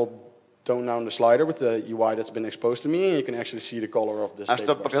example, tone down the slider with the UI that's been exposed to me, and you can actually see the color of the А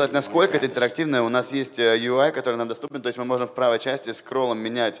чтобы показать, насколько это интерактивно, у нас есть UI, который нам доступен, то есть мы можем в правой части скроллом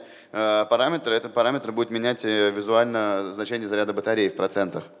менять параметры. Этот параметр будет менять визуально значение заряда батареи в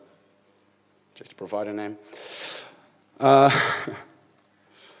процентах. Just the provider name.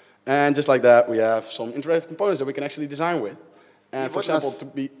 And just like that, we have some interactive components that we can actually design with. And for example,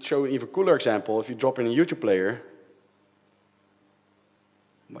 to show an even cooler example, if you drop in a YouTube player,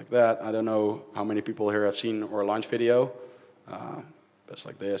 like that, I don't know how many people here have seen our launch video, just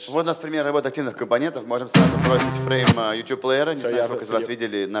like this. Вот у нас пример работы активных компонентов. Можем сразу бросить фрейм YouTube плеера. Не знаю, сколько из вас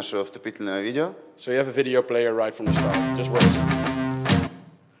видели наше вступительное видео. So you have a video player right from the start. Just works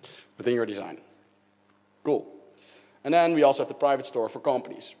within your design. Cool. And then we also have the private store for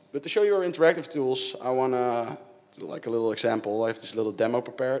companies. But to show you our interactive tools, I want to do like a little example. I have this little demo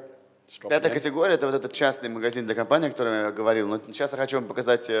prepared. Пятая категория – это вот этот частный магазин для компании, о котором я говорил. Но сейчас я хочу вам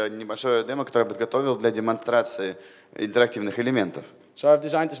показать небольшое демо, которое я подготовил для демонстрации интерактивных элементов. So I've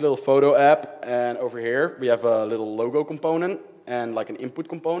designed this little photo app, and over here we have a little logo component and like an input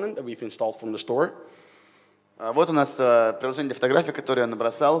component that we've installed from the store. Вот у нас приложение для фотографий, которое я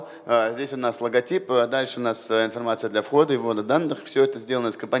набросал. Здесь у нас логотип, дальше у нас информация для входа и ввода данных. Все это сделано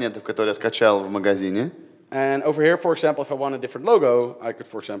из компонентов, которые я скачал в магазине. And over here, for example, if I want a different logo, I could,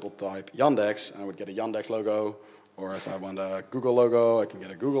 for example, type Yandex, and I would get a Yandex logo. Or if I want a Google logo, I can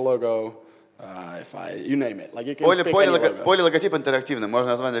get a Google logo. You name it. Like you can pick any logo. Поле логотип интерактивный.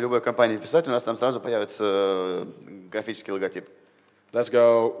 Можно название любой компании вписать, у нас там сразу появится графический логотип. Let's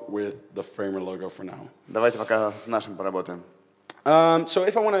go with the Framer logo for now. Давайте пока с нашим поработаем. So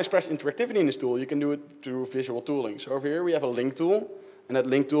if I want to express interactivity in this tool, you can do it through visual tooling. So over here we have a link tool, and that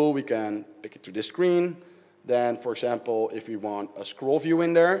link tool we can pick it to this screen. Then, for example, if we want a scroll view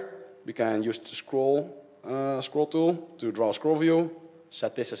in there, we can use the scroll tool to draw a scroll view,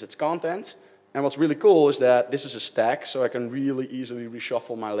 set this as its content. And what's really cool is that this is a stack, so I can really easily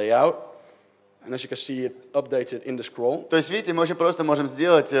reshuffle my layout. And as you can see, it updates it in the scroll. То есть, видите, мы очень просто можем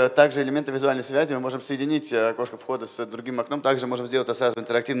сделать также элементы визуальной связи. Мы можем соединить окошко входа с другим окном. Также можем сделать сразу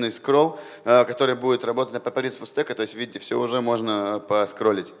интерактивный скролл, который будет работать по принципу стека. То есть, видите, все уже можно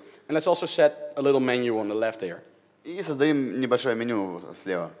поскроллить. And let's also set a little menu on the left here. И создаем небольшое меню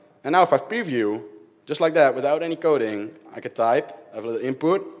слева. And now if I preview, just like that, without any coding, I could type, I have a little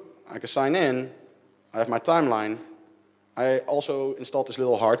input, I can sign in, I have my timeline. I also installed this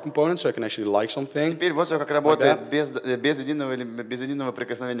little heart component, so I can actually like something. Теперь вот все как работает без единого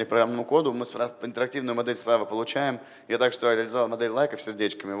прикосновения к программному коду. Мы интерактивную модель справа получаем. Я так что реализовал модель лайков с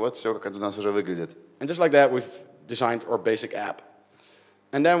сердечками. Вот все как это у нас уже выглядит. And just like that, we've designed our basic app.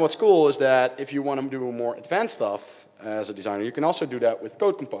 And then what's cool is that if you want to do more advanced stuff as a designer, you can also do that with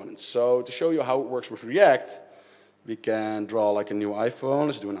code components. So to show you how it works with React, we can draw like a new iPhone.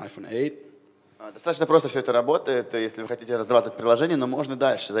 Let's do an iPhone 8. Достаточно просто все это работает, если вы хотите разрабатывать приложение, но можно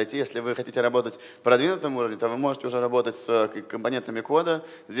дальше зайти. Если вы хотите работать в продвинутом уровне, то вы можете уже работать с компонентами кода.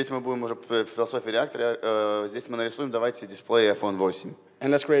 Здесь мы будем уже в философии реактора. Здесь мы нарисуем, давайте, дисплей iPhone 8.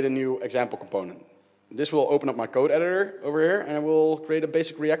 And let's create a new example component. This will open up my code editor over here, and it will create a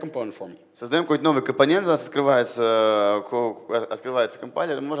basic React component for me. Создаем какой-то новый компонент, у нас открывается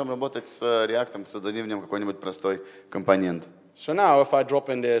компайлер, и мы можем работать с React, создадим в нем какой-нибудь простой компонент. So now, if I drop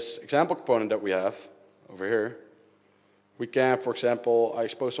in this example component that we have over here, we can, for example, I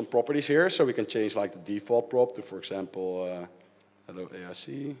expose some properties here, so we can change like the default prop to, for example, hello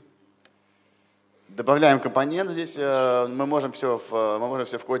AIC. Добавляем компонент здесь, мы можем все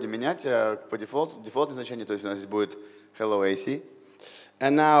в коде менять по дефолтное значение, то есть у нас здесь будет hello AIC.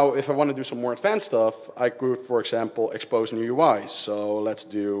 And now, if I want to do some more advanced stuff, I could, for example, expose new UIs. So let's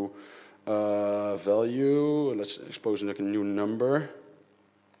do value. Let's expose like a new number.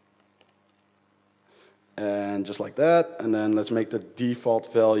 And just like that. And then let's make the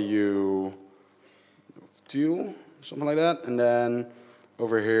default value 2, something like that. And then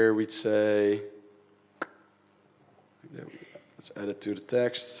over here, we'd say, let's add it to the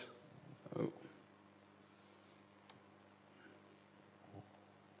text. Oh.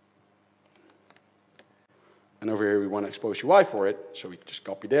 And over here, we want to expose UI for it. So we just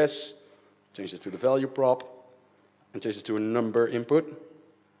copy this, change it to the value prop, and change it to a number input.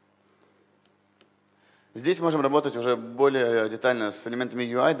 Здесь можем работать уже более детально с элементами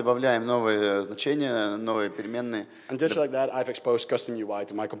UI, добавляем новые значения, новые переменные. And just like that, I've exposed custom UI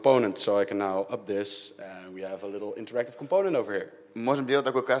to my component, so I can now up this, and we have a little interactive component over here. Можем делать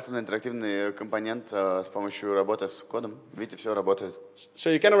такой кастомный интерактивный компонент с помощью работы с кодом. Видите, все работает. So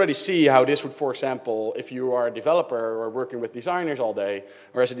you can already see how this would, for example, if you are a developer or working with designers all day,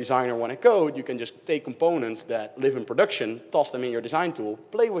 or as a designer want to code, you can just take components that live in production, toss them in your design tool,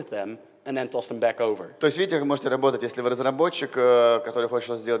 play with them, and then toss them back over. То есть, видите, как можете работать, если вы разработчик, который хочет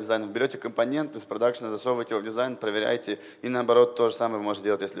что-то сделать дизайном, берете компонент из продакшена, засовываете его в дизайн, проверяете, и наоборот, то же самое вы можете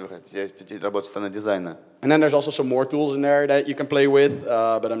делать, если вы хотите работать со стороны дизайна. And then there's also some more tools in there that you can play with,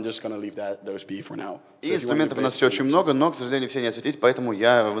 but I'm just going to leave those be for now. И инструментов у нас все очень много, но, к сожалению, все не осветить, поэтому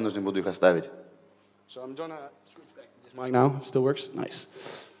я вынужден буду их оставить. So I'm gonna switch back to this mic now. Still works? Nice.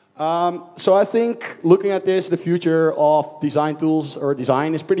 So I think looking at this, the future of design tools or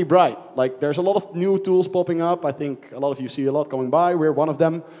design is pretty bright. Like there's a lot of new tools popping up. I think a lot of you see a lot going by. We're one of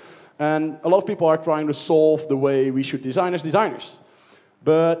them. And a lot of people are trying to solve the way we should design as designers.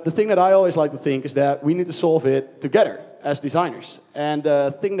 But the thing that I always like to think is that we need to solve it together as designers. And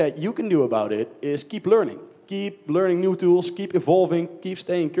the thing that you can do about it is keep learning. Keep learning new tools, keep evolving, keep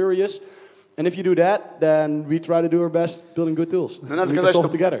staying curious. And if you do that, then we try to do our best building good tools. Но надо сказать, что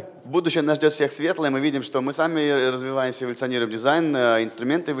будущее нас ждет всех светлое. Мы видим, что мы сами развиваемся, эволюционируем дизайн,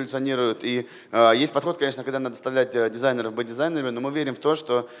 инструменты эволюционируют. И есть подход, конечно, когда надо заставлять дизайнеров быть дизайнерами, но мы верим в то,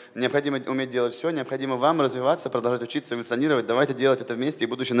 что необходимо уметь делать все, необходимо вам развиваться, продолжать учиться, эволюционировать. Давайте делать это вместе, и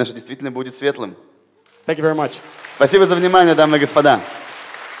будущее наше действительно будет светлым. Thank you very much. Спасибо за внимание, дамы и господа.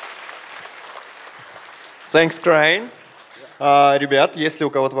 Thanks, Krijn. Ребят, если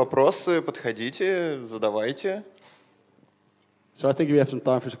у кого-то вопросы, подходите, задавайте. So I think we have some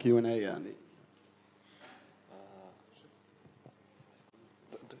time for some Q&A, Andy.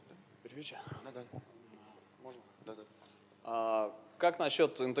 Как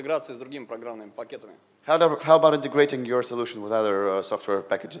насчет интеграции с другими программными пакетами? How about integrating your solution with other software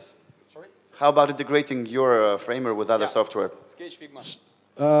packages? Sorry? How about integrating your framework with other software? Sketch, Figma.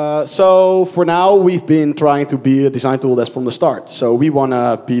 So for now, we've been trying to be a design tool that's from the start. So we want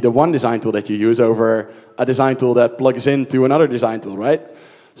to be the one design tool that you use over a design tool that plugs into another design tool, right?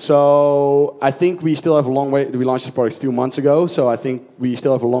 So I think we still have a long way. We launched this product 2 months ago, so I think we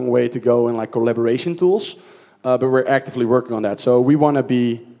still have a long way to go in like collaboration tools. But we're actively working on that. So we want to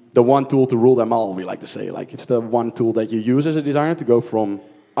be the one tool to rule them all, we like to say. Like it's the one tool that you use as a designer to go from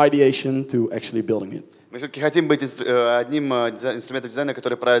ideation to actually building it. Мы все-таки хотим быть одним инструментом дизайна,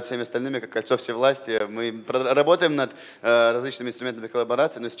 который правит всеми остальными, как кольцо всевластия. Мы работаем над различными инструментами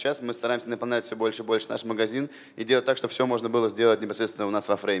коллаборации, но сейчас мы стараемся наполнять все больше и больше наш магазин и делать так, чтобы все можно было сделать непосредственно у нас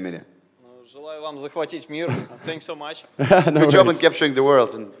во фреймере. Желаю вам захватить мир. Thanks so much. Good job in capturing the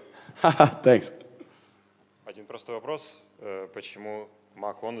world. Thanks. Один простой вопрос. Почему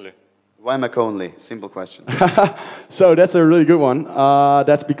Mac only? Why Mac only? Simple question. So that's a really good one.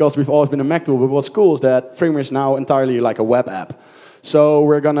 That's because we've always been a Mac tool, but what's cool is that Framer is now entirely like a web app. So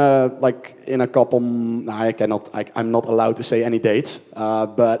we're gonna, like in a couple, I'm not allowed to say any dates,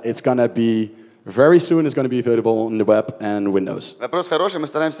 but it's gonna be, very soon it's gonna be available on the web and Windows. Вопрос хороший, мы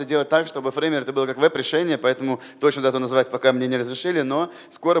стараемся делать так, чтобы Framer это было как веб-решение, поэтому точно дату называть пока мне не разрешили, но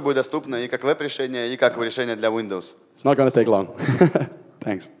скоро будет доступно и как веб-решение, и как решение для Windows. It's not gonna take long.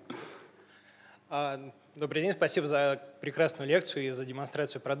 Thanks. Добрый день, спасибо за прекрасную лекцию и за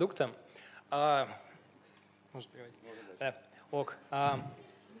демонстрацию продукта. Можно переводить? Да. Ок.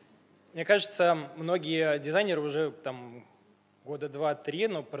 Мне кажется, многие дизайнеры уже там года 2-3,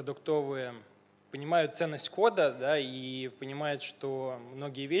 но продуктовые, понимают ценность кода, да, и понимают, что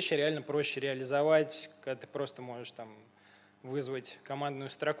многие вещи реально проще реализовать, когда ты просто можешь там вызвать командную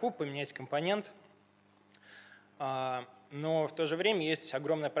строку, поменять компонент. Но в то же время есть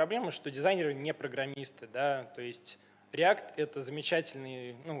огромная проблема, что дизайнеры не программисты. Да? То есть React — это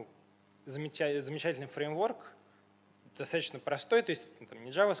замечательный, замечательный фреймворк, достаточно простой, то есть там,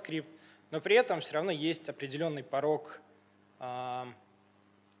 не JavaScript, но при этом все равно есть определенный порог,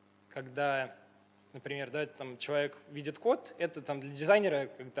 когда, например, да, там, человек видит код, это там, для дизайнера,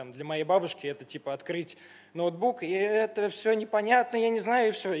 как, там, для моей бабушки, это типа открыть ноутбук, и это все непонятно, я не знаю,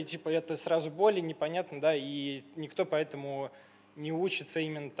 и все, и типа это сразу более непонятно, да, и никто поэтому не учится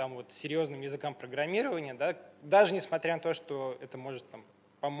именно там вот серьезным языкам программирования, да, даже несмотря на то, что это может там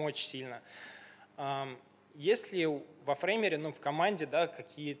помочь сильно. Есть ли во фреймере, в команде, да,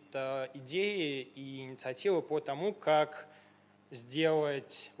 какие-то идеи и инициативы по тому, как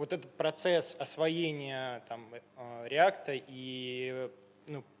сделать вот этот процесс освоения там, React и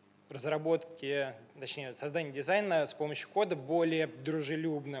разработки, точнее, создания дизайна с помощью кода более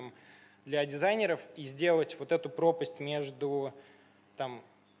дружелюбным для дизайнеров и сделать вот эту пропасть между там,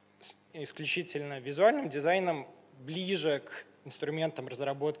 исключительно визуальным дизайном ближе к инструментам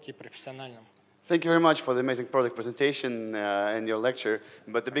разработки профессиональным? Thank you very much for the amazing product presentation and your lecture.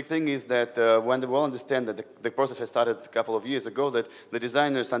 But the big thing is that when they will understand that the process has started a couple of years ago, that the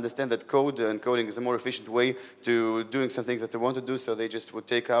designers understand that code and coding is a more efficient way to doing some things that they want to do, so they just would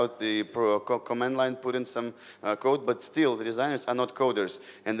take out the command line, put in some code, but still the designers are not coders.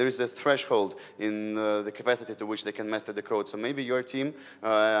 And there is a threshold in the capacity to which they can master the code. So maybe your team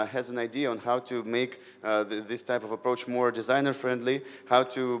has an idea on how to make this type of approach more designer-friendly, how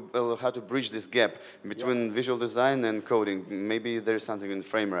to bridge this gap between visual design and coding. Maybe there's something in the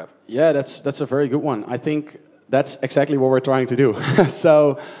frame wrap. Yeah, that's a very good one. I think that's exactly what we're trying to do.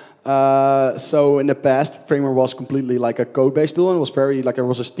 So in the past, Framer was completely like a code-based tool, and was very like there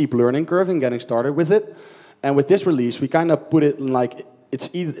was a steep learning curve in getting started with it. And with this release, we kind of put it in like it's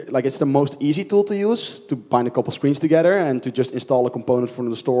the most easy tool to use to bind a couple screens together and to just install a component from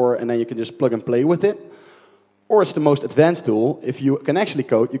the store, and then you can just plug and play with it. Or it's the most advanced tool. If you can actually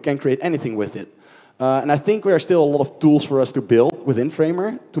code, you can create anything with it. And I think there are still a lot of tools for us to build within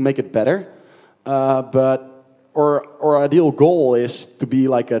Framer to make it better. But our ideal goal is to be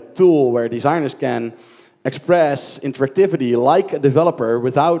like a tool where designers can express interactivity like a developer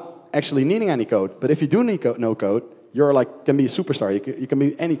without actually needing any code. But if you do need no code, you're like can be a superstar. You can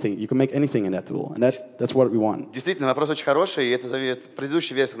be anything. You can make anything in that tool, and that's what we want. Действительно, вопрос очень хороший, и это в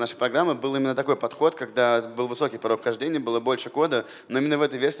предыдущей версии нашей программы был именно такой подход, когда был высокий порог вхождения, было больше кода, но именно в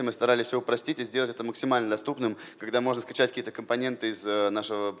этой версии мы старались все упростить и сделать это максимально доступным, когда можно скачать какие-то компоненты из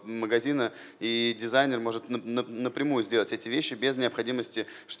нашего магазина, и дизайнер может напрямую сделать эти вещи без необходимости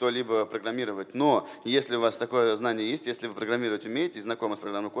что-либо программировать. Но если у вас такое знание есть, если вы программировать умеете и знакомы с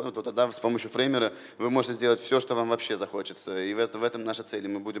программным кодом, то тогда с помощью фреймера вы можете сделать все, что вам вообще захочется. И в этом наша цель, и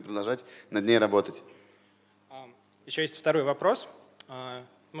мы будем продолжать над ней работать. Еще есть второй вопрос.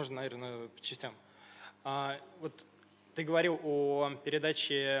 Можно, наверное, по частям. Вот ты говорил о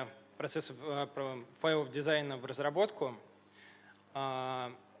передаче процессов файлов дизайна в разработку.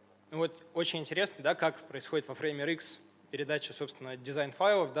 Вот очень интересно, да, как происходит во Framer X передача, собственно,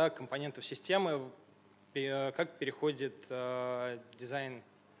 дизайн-файлов, да, компонентов системы, как переходит дизайн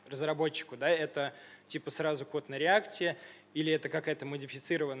разработчику, да, это типа сразу код на реакте, или это какая-то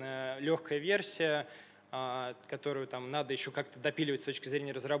модифицированная легкая версия, которую там надо еще как-то допиливать с точки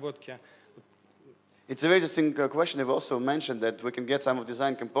зрения разработки. It's a very interesting question. You've also mentioned that we can get some of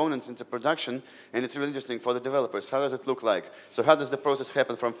design components into production, and it's really interesting for the developers. How does it look like? So how does the process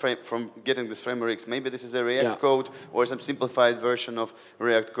happen from getting this Framer X? Maybe this is a React code or some simplified version of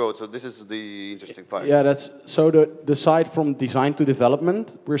React code. So this is the interesting part. Yeah, the side from design to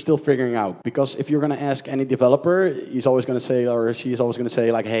development, we're still figuring out. Because if you're going to ask any developer, he's always going to say, or she's always going to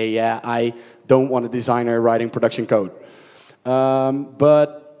say like, hey, yeah, I don't want a designer writing production code.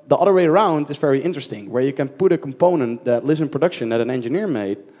 But the other way around is very interesting, where you can put a component that lives in production that an engineer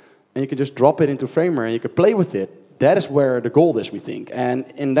made, and you can just drop it into Framer and you can play with it. That is where the goal is, we think. And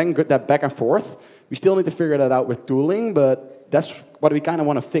then get that back and forth. We still need to figure that out with tooling, but that's what we kind of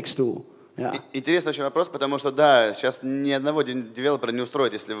want to fix too. Интересный очень вопрос, потому что, да, сейчас ни одного девелопера не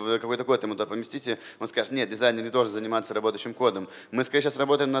устроит, если вы какой-то код ему туда поместите, он скажет, нет, дизайнер не должен заниматься работающим кодом. Мы, скорее, сейчас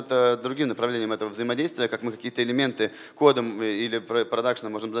работаем над другим направлением этого взаимодействия, как мы какие-то элементы кодом или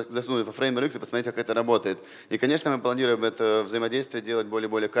продакшена можем засунуть во Framer X и посмотреть, как это работает. И, конечно, мы планируем это взаимодействие делать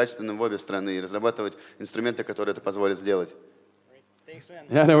более качественным в обе стороны и разрабатывать инструменты, которые это позволят сделать.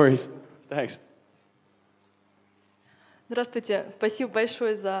 Yeah, no worries. Thanks. Здравствуйте, спасибо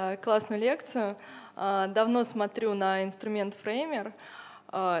большое за классную лекцию. Давно смотрю на инструмент Framer.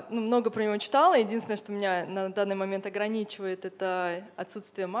 Много про него читала. Единственное, что меня на данный момент ограничивает, это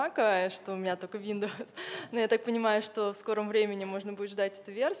отсутствие Mac, что у меня только Windows. Но я так понимаю, что в скором времени можно будет ждать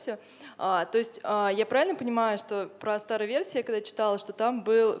эту версию. То есть я правильно понимаю, что про старую версию я когда читала, что там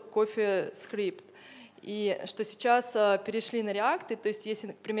был CoffeeScript, и что сейчас перешли на React. И, то есть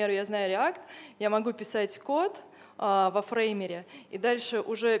если, к примеру, я знаю React, я могу писать код во фреймере и дальше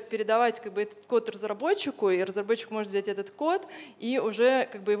уже передавать как бы этот код разработчику, и разработчик может взять этот код и уже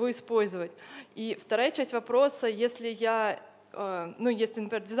как бы его использовать. И вторая часть вопроса, если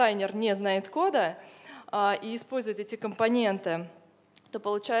например, дизайнер не знает кода и использует эти компоненты, то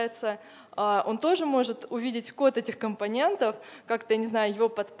получается, он тоже может увидеть код этих компонентов, как-то, я не знаю, его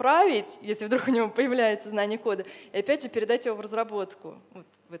подправить, если вдруг у него появляется знание кода, и опять же передать его в разработку. Вот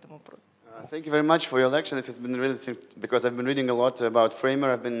в этом вопрос. Thank you very much for your lecture. It has been really because I've been reading a lot about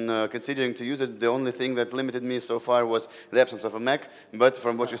Framer. I've been considering to use it. The only thing that limited me so far was the absence of a Mac. But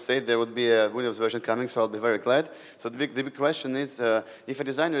from what you said, there would be a Windows version coming, so I'll be very glad. So the big question is, if a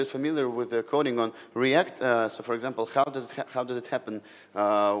designer is familiar with coding on React, so for example, how does it happen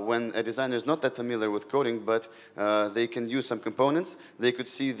when a designer is not that familiar with coding, but they can use some components? They could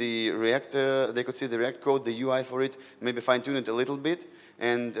see the React code, the UI for it, maybe fine tune it a little bit.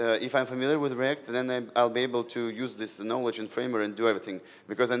 And if I'm familiar with React, then I'll be able to use this knowledge in Framer and do everything.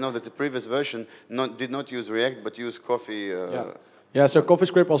 Because I know that the previous version did not use React, but used Coffee. Yeah, so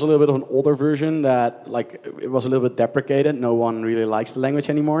CoffeeScript was a little bit of an older version that, like, it was a little bit deprecated. No one really likes the language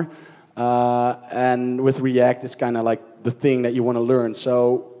anymore. And with React, it's kind of like the thing that you want to learn.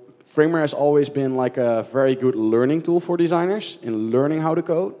 So Framer has always been like a very good learning tool for designers in learning how to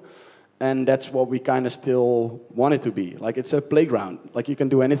code. And that's what we kind of still want it to be. Like, it's a playground. Like, you can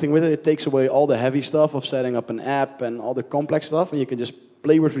do anything with it. It takes away all the heavy stuff of setting up an app and all the complex stuff, and you can just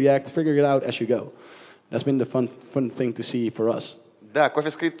play with React, figure it out as you go. That's been the fun thing to see for us. Да,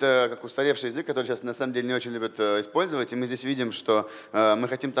 CoffeeScript как устаревший язык, который сейчас на самом деле не очень любят использовать, и мы здесь видим, что мы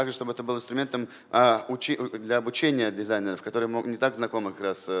хотим также, чтобы это был инструментом для обучения дизайнеров, которые не так знакомы как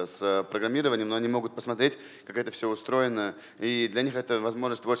раз с программированием, но они могут посмотреть, как это все устроено, и для них это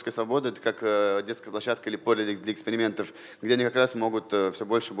возможность творческой свободы, это как детская площадка или поле для экспериментов, где они как раз могут все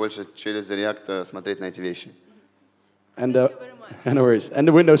больше и больше через React смотреть на эти вещи. And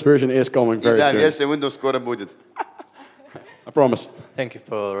the Windows version is coming very soon. Да, версия Windows скоро будет. I promise. Thank you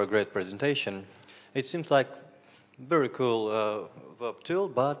for a great presentation. It seems like very cool web tool,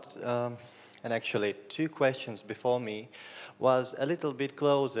 but and actually 2 questions before me was a little bit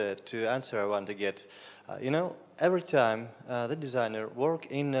closer to answer I want to get. You know, every time the designer work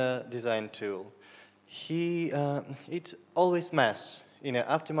in a design tool, it's always mess in an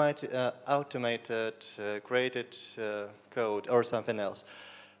automated created code or something else.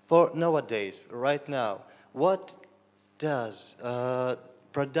 For nowadays, right now, what does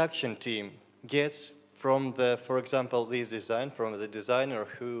production team gets from the, for example, this design from the designer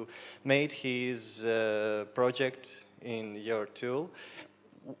who made his project in your tool?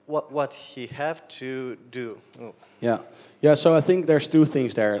 What he have to do? Yeah. So I think there's 2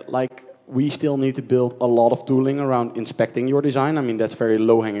 things there. Like, we still need to build a lot of tooling around inspecting your design. I mean, that's very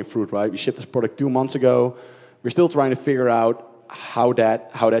low-hanging fruit, right? We shipped this product 2 months ago. We're still trying to figure out how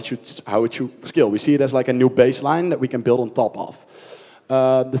it should scale. We see it as like a new baseline that we can build on top of.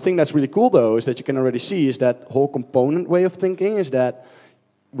 The thing that's really cool though is that you can already see is that whole component way of thinking is that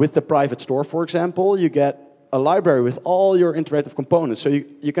with the private store, for example, you get a library with all your interactive components. So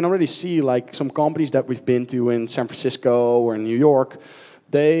you can already see like some companies that we've been to in San Francisco or in New York,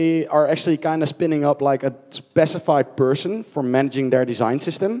 they are actually kind of spinning up like a specified person for managing their design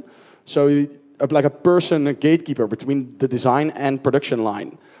system. So like a person, a gatekeeper between the design and production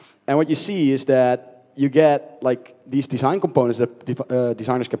line. And what you see is that you get like these design components that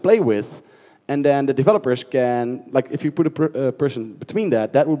designers can play with, and then the developers can, like if you put a person between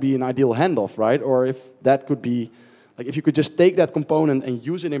that, that would be an ideal handoff, right? Or if that could be, like if you could just take that component and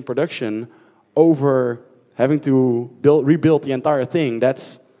use it in production over having to rebuild the entire thing,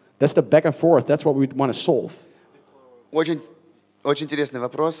 that's the back and forth, that's what we want to solve. Очень интересный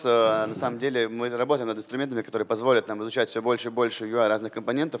вопрос. На самом деле мы работаем над инструментами, которые позволят нам изучать все больше и больше UI разных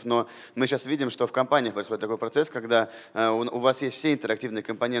компонентов, но мы сейчас видим, что в компаниях происходит такой процесс, когда у вас есть все интерактивные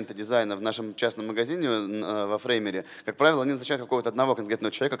компоненты дизайна в нашем частном магазине во Фреймере. Как правило, они назначают какого-то одного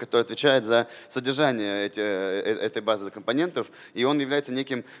конкретного человека, который отвечает за содержание этой базы компонентов, и он является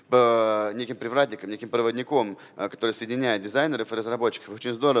неким привратником, неким проводником, который соединяет дизайнеров и разработчиков.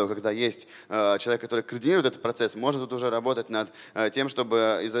 Очень здорово, когда есть человек, который координирует этот процесс, может тут уже работать над тем,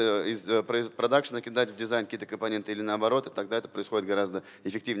 чтобы из продакшена кидать в дизайн какие-то компоненты или наоборот, и тогда это происходит гораздо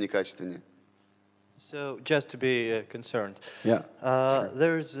эффективнее и качественнее. So just to be concerned,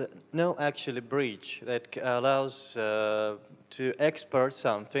 there's no actually bridge that allows to export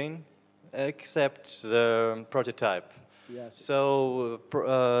something except the prototype. Yes. So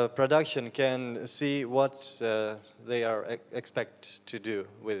production can see what they are expect to do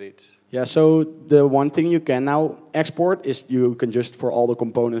with it. Yeah, so the one thing you can now export is you can just, for all the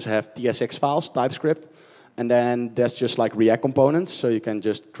components, have TSX files, TypeScript, and then that's just like React components, so you can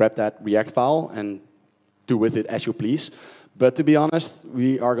just grab that React file and do with it as you please. But to be honest,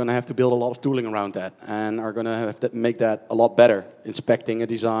 we are going to have to build a lot of tooling around that, and are going to have to make that a lot better, inspecting a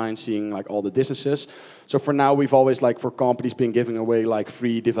design, seeing like all the distances. So for now, we've always, like for companies, been giving away like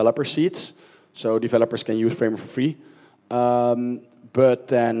free developer seats, so developers can use Framer for free. But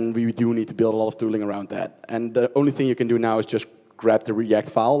then we do need to build a lot of tooling around that. And the only thing you can do now is just grab the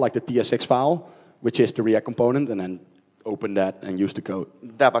React file, like the TSX file, which is the React component, and then open that and use the code.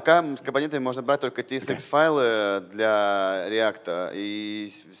 Да, пока с компонентами можно брать только TSX-файлы для React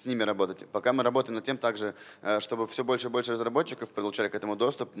и с ними работать. Пока мы работаем над тем также, чтобы все больше и больше разработчиков получали к этому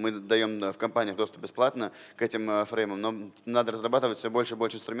доступ. Мы даем в компаниях доступ бесплатно к этим фреймам, но надо разрабатывать все больше и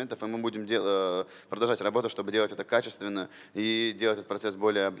больше инструментов, и мы будем продолжать работу, чтобы делать это качественно и делать этот процесс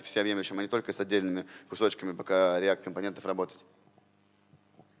более всеобъемлющим, а не только с отдельными кусочками, пока React-компонентов работать.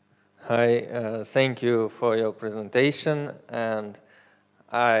 Hi, thank you for your presentation, and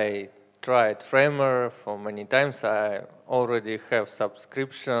I tried Framer for many times. I already have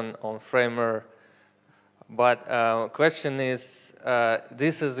subscription on Framer, but question is,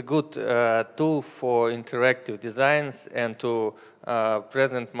 this is a good tool for interactive designs and to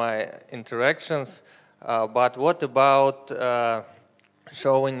present my interactions, but what about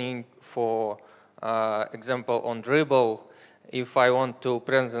showing for example on Dribble? If I want to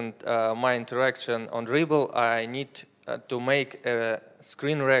present my interaction on Dribble, I need to make a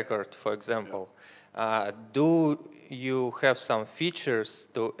screen record, for example. Do you have some features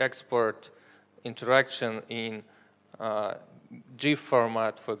to export interaction in GIF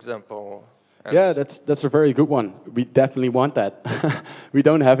format, for example? Yeah, that's a very good one. We definitely want that. We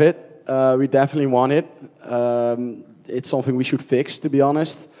don't have it. We definitely want it. It's something we should fix, to be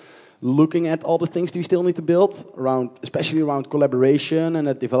honest. Looking at all the things we still need to build, especially around collaboration and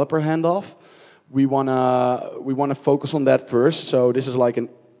a developer handoff, we wanna focus on that first. So this is like a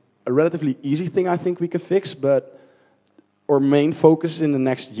relatively easy thing I think we can fix, but our main focus in the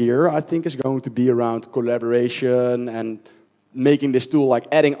next year, I think, is going to be around collaboration and making this tool, like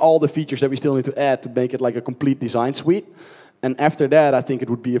adding all the features that we still need to add to make it like a complete design suite. And after that, I think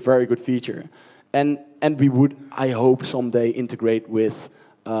it would be a very good feature. And we would, I hope, someday integrate with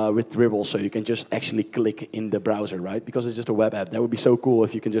Dribble, so you can just actually click in the browser, right? Because it's just a web app. That would be so cool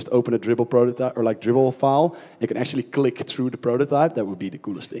if you can just open a Dribble prototype or like Dribble file. You can actually click through the prototype. That would be the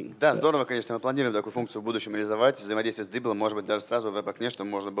coolest thing. Да, здорово, конечно, мы планируем такую функцию в будущем реализовать, взаимодействие с Dribble, может быть, даже сразу в веб-окне, чтобы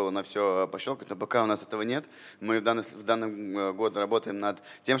можно было на все пощелкать, но пока у нас этого нет. Мы в данный год работаем над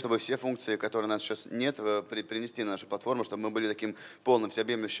тем, чтобы все функции, которые у нас сейчас нет, принести на нашу платформу, чтобы мы были таким полным,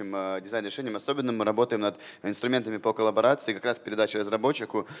 всеобъемлющим дизайн-решением. Особенно мы работаем над инструментами по коллаборации, как раз передачи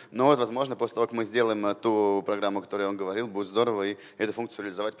разработчику. Но вот, возможно, после того, как мы сделаем ту программу, о которой он говорил, будет здорово и эту функцию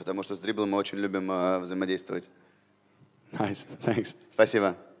реализовать, потому что с Dribble мы очень любим взаимодействовать. Nice, thanks.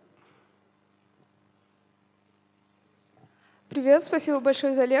 Спасибо. Привет, спасибо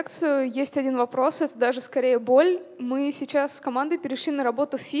большое за лекцию. Есть один вопрос, это даже скорее боль. Мы сейчас с командой перешли на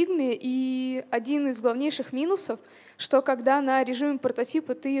работу в фигме, и один из главнейших минусов, что когда на режиме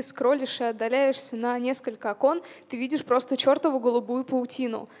прототипа ты скроллишь и отдаляешься на несколько окон, ты видишь просто чертову голубую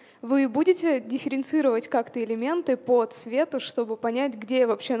паутину. Вы будете дифференцировать как-то элементы по цвету, чтобы понять, где я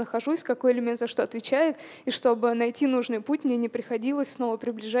вообще нахожусь, какой элемент за что отвечает, и чтобы найти нужный путь, мне не приходилось снова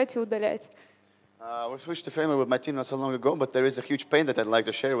приближать и удалять? We switched to Framer with my team not so long ago, but there is a huge pain that I'd like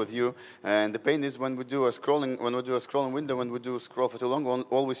to share with you. And the pain is when we do a scrolling window, when we do scroll for too long,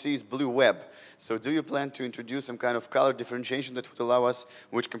 all we see is blue web. So do you plan to introduce some kind of color differentiation that would allow us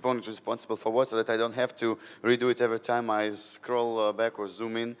which component is responsible for what, so that I don't have to redo it every time I scroll back or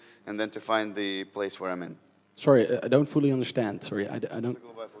zoom in, and then to find the place where I'm in? Sorry, I don't fully understand. Sorry, I don't.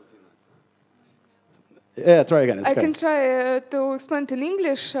 Yeah, try again. I can try to explain it in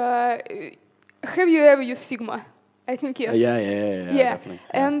English. Have you ever used Figma? I think yes. Yeah, definitely.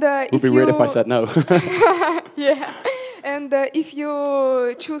 And it would be weird if I said no. Yeah. And if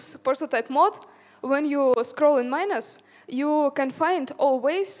you choose prototype mode, when you scroll in minus, you can find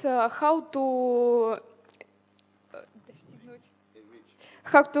always how to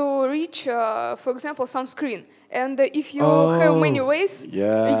reach, for example, some screen. And if you have many ways, you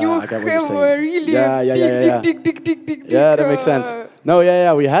have a really big. Yeah, that makes sense. No,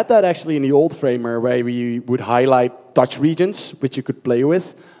 we had that actually in the old Framer, where we would highlight touch regions, which you could play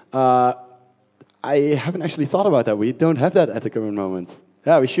with. I haven't actually thought about that. We don't have that at the current moment.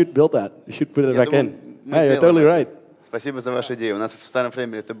 Yeah, we should build that. We should put it back in. Yeah, you're totally right. Спасибо за вашу идею. У нас в старом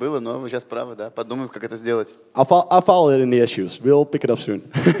фреймере это было, но вы сейчас правы, да? Подумаем, как это сделать. I'll follow it in the issues. We'll pick it up soon.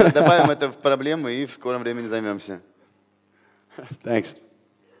 Добавим это в проблемы и в скором времени займемся. Thanks.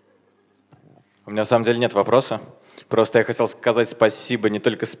 У меня на самом деле нет вопроса. Просто я хотел сказать спасибо не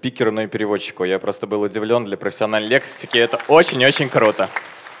только спикеру, но и переводчику. Я просто был удивлен для профессиональной лексики. Это очень-очень круто.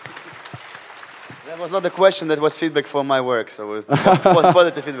 That was not a question, that was feedback for my work. So it was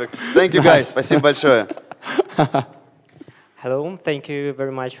positive feedback. Thank you guys. Спасибо большое. Hello, thank you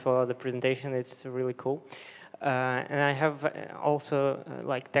very much for the presentation. It's really cool. And I have also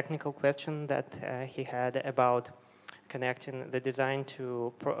like technical question that he had about connecting the design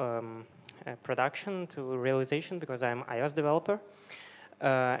to production, to realization, because I'm iOS developer.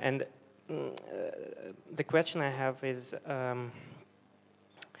 And the question I have is,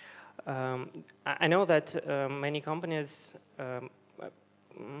 I know that many companies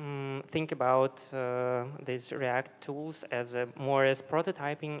think about these React tools as more as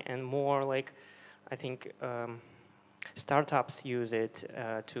prototyping and more like, I think, startups use it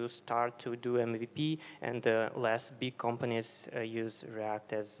to start to do MVP, and less big companies use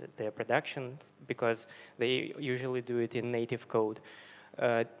React as their production because they usually do it in native code.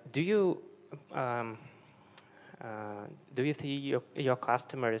 Do you see your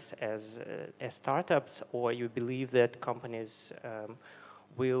customers as startups, or you believe that companies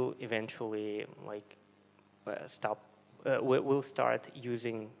will eventually like will start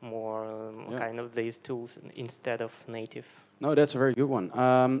using more kind of these tools instead of native? No, that's a very good one.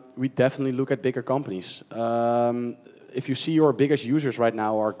 We definitely look at bigger companies. If you see your biggest users right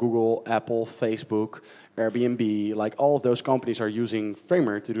now are Google, Apple, Facebook, Airbnb, like all of those companies are using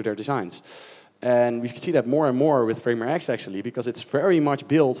Framer to do their designs. And we see that more and more with Framer X actually, because it's very much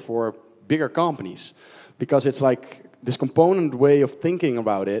built for bigger companies. Because it's like this component way of thinking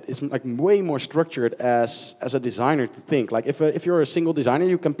about it is like way more structured as a designer to think. Like if you're a single designer,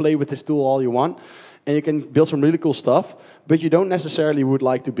 you can play with this tool all you want, and you can build some really cool stuff, but you don't necessarily would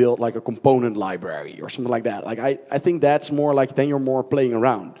like to build like a component library or something like that. Like I think that's more like then you're more playing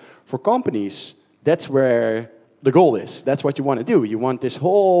around. For companies, that's where the goal is. That's what you want to do. You want this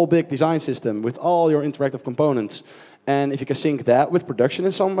whole big design system with all your interactive components. And if you can sync that with production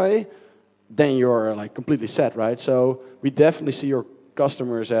in some way, then you're like completely set, right? So we definitely see your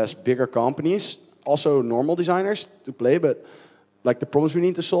customers as bigger companies, also normal designers to play, but like the problems we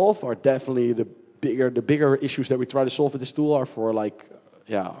need to solve are definitely the bigger issues that we try to solve with this tool are for like,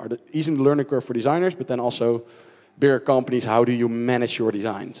 are the easing the learning curve for designers, but then also bigger companies, how do you manage your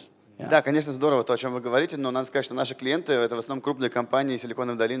designs? Да, конечно, здорово то, о чем вы говорите, но надо сказать, что наши клиенты — это в основном крупные компании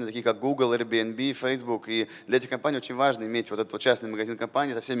Силиконовой долины, такие как Google, Airbnb, Facebook, и для этих компаний очень важно иметь вот этот вот частный магазин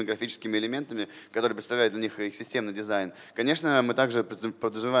компании со всеми графическими элементами, которые представляют для них их системный дизайн. Конечно, мы также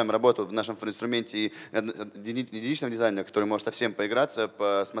продолжаем работу в нашем инструменте и единичного дизайнера, который может со всем поиграться,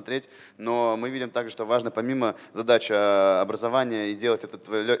 посмотреть, но мы видим также, что важно помимо задач образования и сделать этот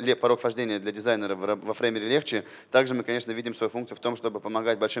порог вхождения для дизайнера во фреймере легче, также мы, конечно, видим свою функцию в том, чтобы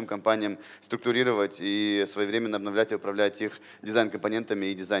помогать большим компаниям структурировать и своевременно обновлять и управлять их дизайн-компонентами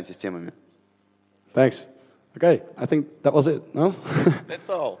и дизайн-системами. Thanks. Okay, I think that was it, no? That's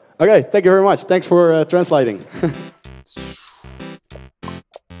all. Okay, thank you very much. Thanks for translating.